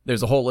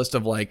there's a whole list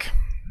of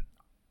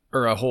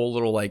a whole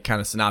little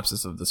kind of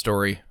synopsis of the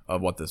story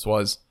of what this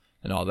was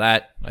and all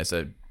that. I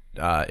said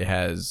it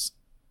has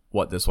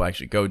what this will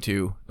actually go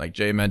to, like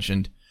Jay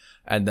mentioned.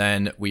 And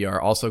then we are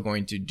also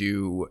going to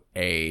do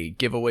a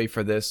giveaway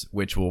for this,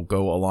 which will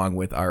go along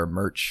with our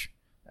merch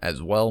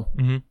as well,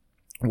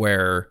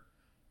 where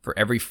for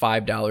every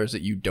 $5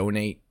 that you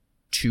donate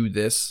to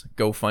this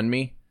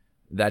GoFundMe,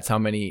 that's how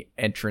many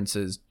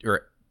entries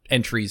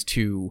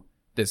to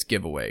this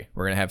giveaway.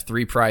 We're going to have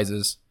 3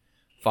 prizes.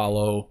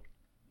 Follow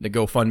the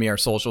GoFundMe, our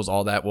socials,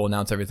 all that. We'll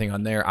announce everything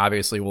on there.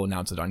 Obviously, we'll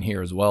announce it on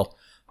here as well.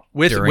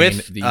 With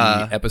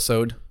the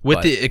episode,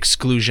 with the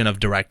exclusion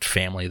of direct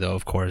family, though,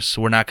 of course,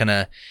 we're not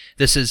gonna.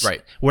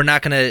 We're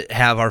not gonna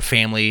have our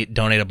family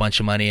donate a bunch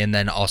of money and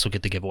then also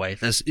get the giveaway.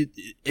 This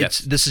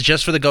is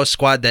just for the Ghost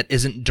Squad that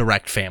isn't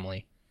direct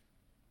family.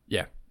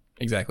 Yeah,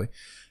 exactly.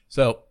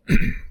 So,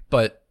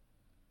 but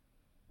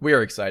we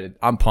are excited.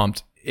 I'm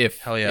pumped.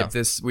 Hell yeah.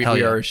 We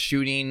are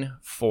shooting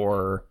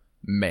for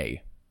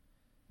May.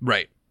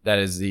 Right. That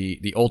is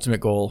the ultimate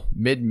goal.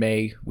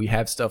 Mid-May, we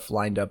have stuff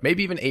lined up.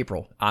 Maybe even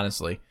April,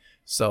 honestly.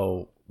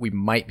 So we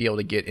might be able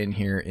to get in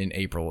here in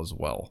April as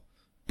well.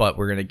 But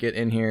we're going to get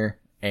in here.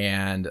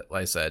 And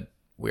like I said,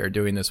 we are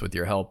doing this with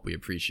your help. We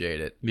appreciate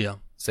it. Yeah.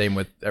 Same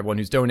with everyone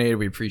who's donated.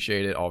 We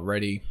appreciate it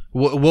already.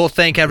 We'll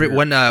thank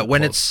everyone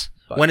when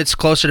it's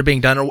closer to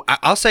being done.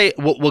 I'll say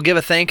we'll give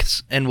a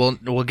thanks and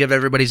we'll give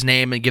everybody's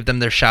name and give them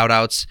their shout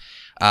outs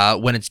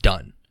when it's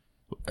done.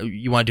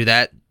 You want to do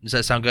that? Does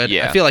that sound good?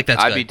 Yeah. I feel like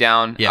that's I'd good. be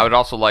down. Yeah. I would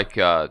also like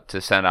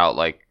to send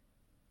out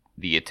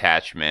the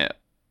attachment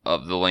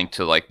of the link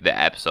to the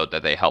episode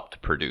that they helped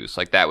produce.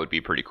 That would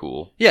be pretty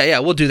cool. Yeah,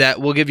 we'll do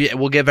that. We'll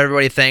give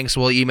everybody thanks.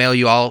 We'll email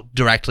you all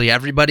directly.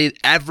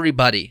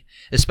 Everybody,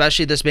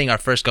 especially this being our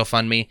first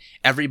GoFundMe,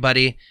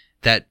 everybody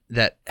that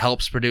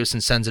helps produce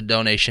and sends a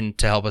donation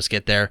to help us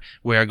get there,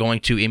 we are going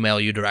to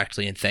email you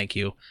directly and thank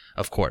you,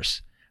 of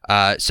course.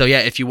 So yeah,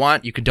 if you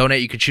want, you can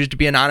donate. You can choose to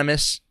be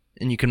anonymous.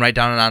 And you can write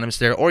down anonymous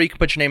there, or you can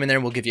put your name in there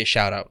and we'll give you a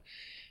shout out.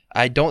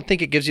 I don't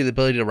think it gives you the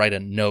ability to write a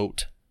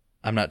note.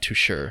 I'm not too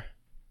sure.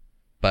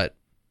 But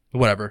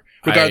whatever.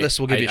 Regardless,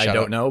 we'll give you a shout out. I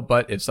don't know,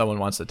 but if someone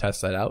wants to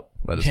test that out,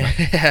 let us know.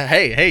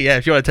 hey,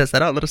 if you want to test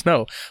that out, let us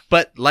know.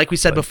 But like we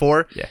said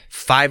before,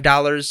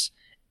 $5,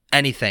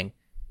 anything.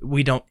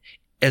 We don't,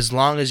 as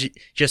long as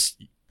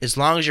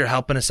you're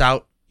helping us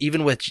out,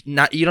 even with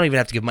you don't even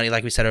have to give money.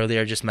 Like we said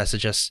earlier, just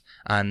message us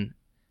on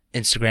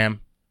Instagram,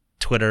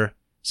 Twitter,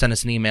 send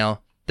us an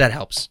email. That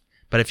helps.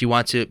 But if you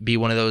want to be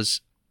one of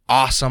those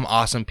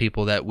awesome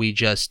people that we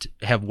just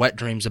have wet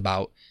dreams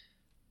about,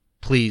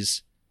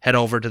 please head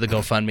over to the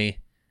GoFundMe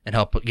and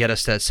help get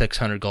us to that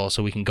 600 goal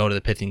so we can go to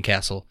the Pythian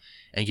Castle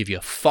and give you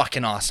a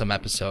fucking awesome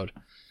episode.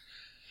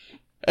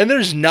 And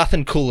there's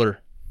nothing cooler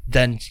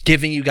than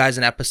giving you guys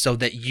an episode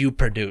that you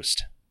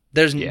produced.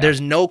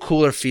 There's no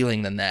cooler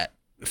feeling than that.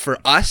 For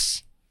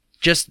us,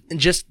 just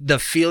the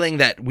feeling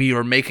that we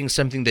are making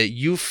something that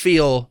you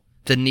feel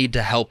the need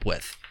to help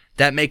with.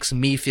 That makes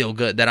me feel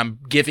good that I'm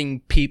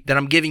giving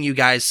you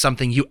guys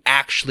something you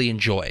actually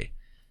enjoy.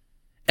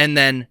 And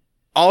then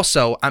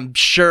also, I'm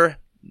sure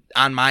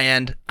on my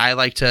end, I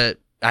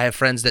have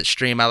friends that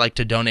stream. I like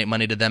to donate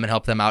money to them and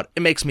help them out.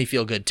 It makes me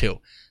feel good too.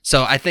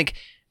 So I think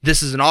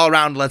this is an all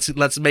around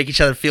let's make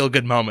each other feel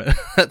good moment.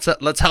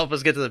 Let's help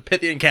us get to the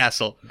Pythian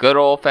Castle. Good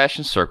old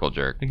fashioned circle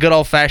jerk. Good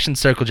old fashioned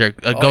circle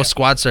jerk. Ghost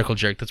Squad circle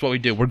jerk. That's what we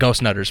do. We're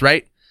ghost nutters,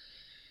 right?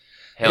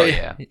 Hell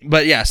yeah.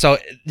 But yeah, so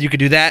you could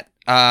do that.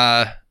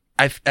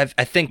 I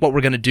think what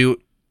we're going to do,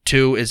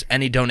 too, is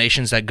any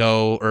donations that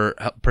go or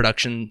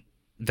production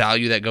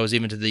value that goes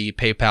even to the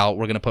PayPal,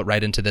 we're going to put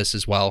right into this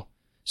as well.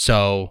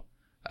 So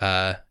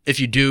if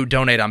you do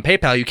donate on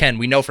PayPal, you can.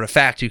 We know for a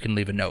fact you can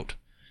leave a note.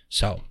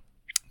 So,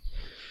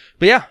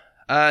 but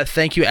yeah,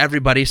 thank you,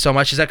 everybody, so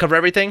much. Does that cover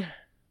everything?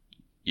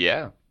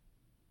 Yeah.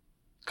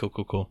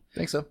 Cool.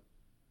 Think so.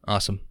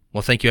 Awesome.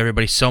 Well, thank you,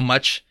 everybody, so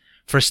much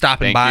for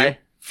stopping by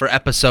for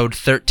episode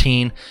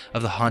 13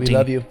 of the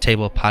Haunting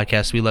Table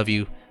Podcast. We love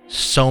you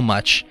so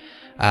much.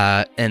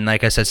 And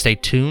like I said, stay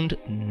tuned.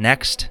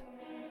 Next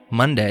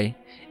Monday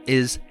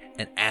is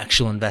an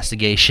actual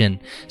investigation.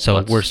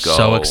 So we're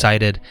so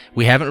excited.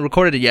 We haven't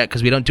recorded it yet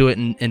because we don't do it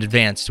in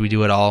advance. We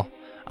do it all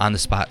on the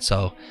spot.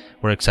 So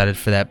we're excited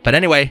for that. But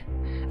anyway,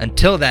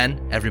 until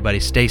then, everybody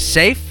stay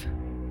safe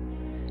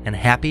and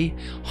happy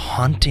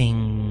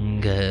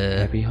haunting.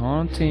 Happy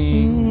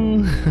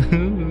haunting.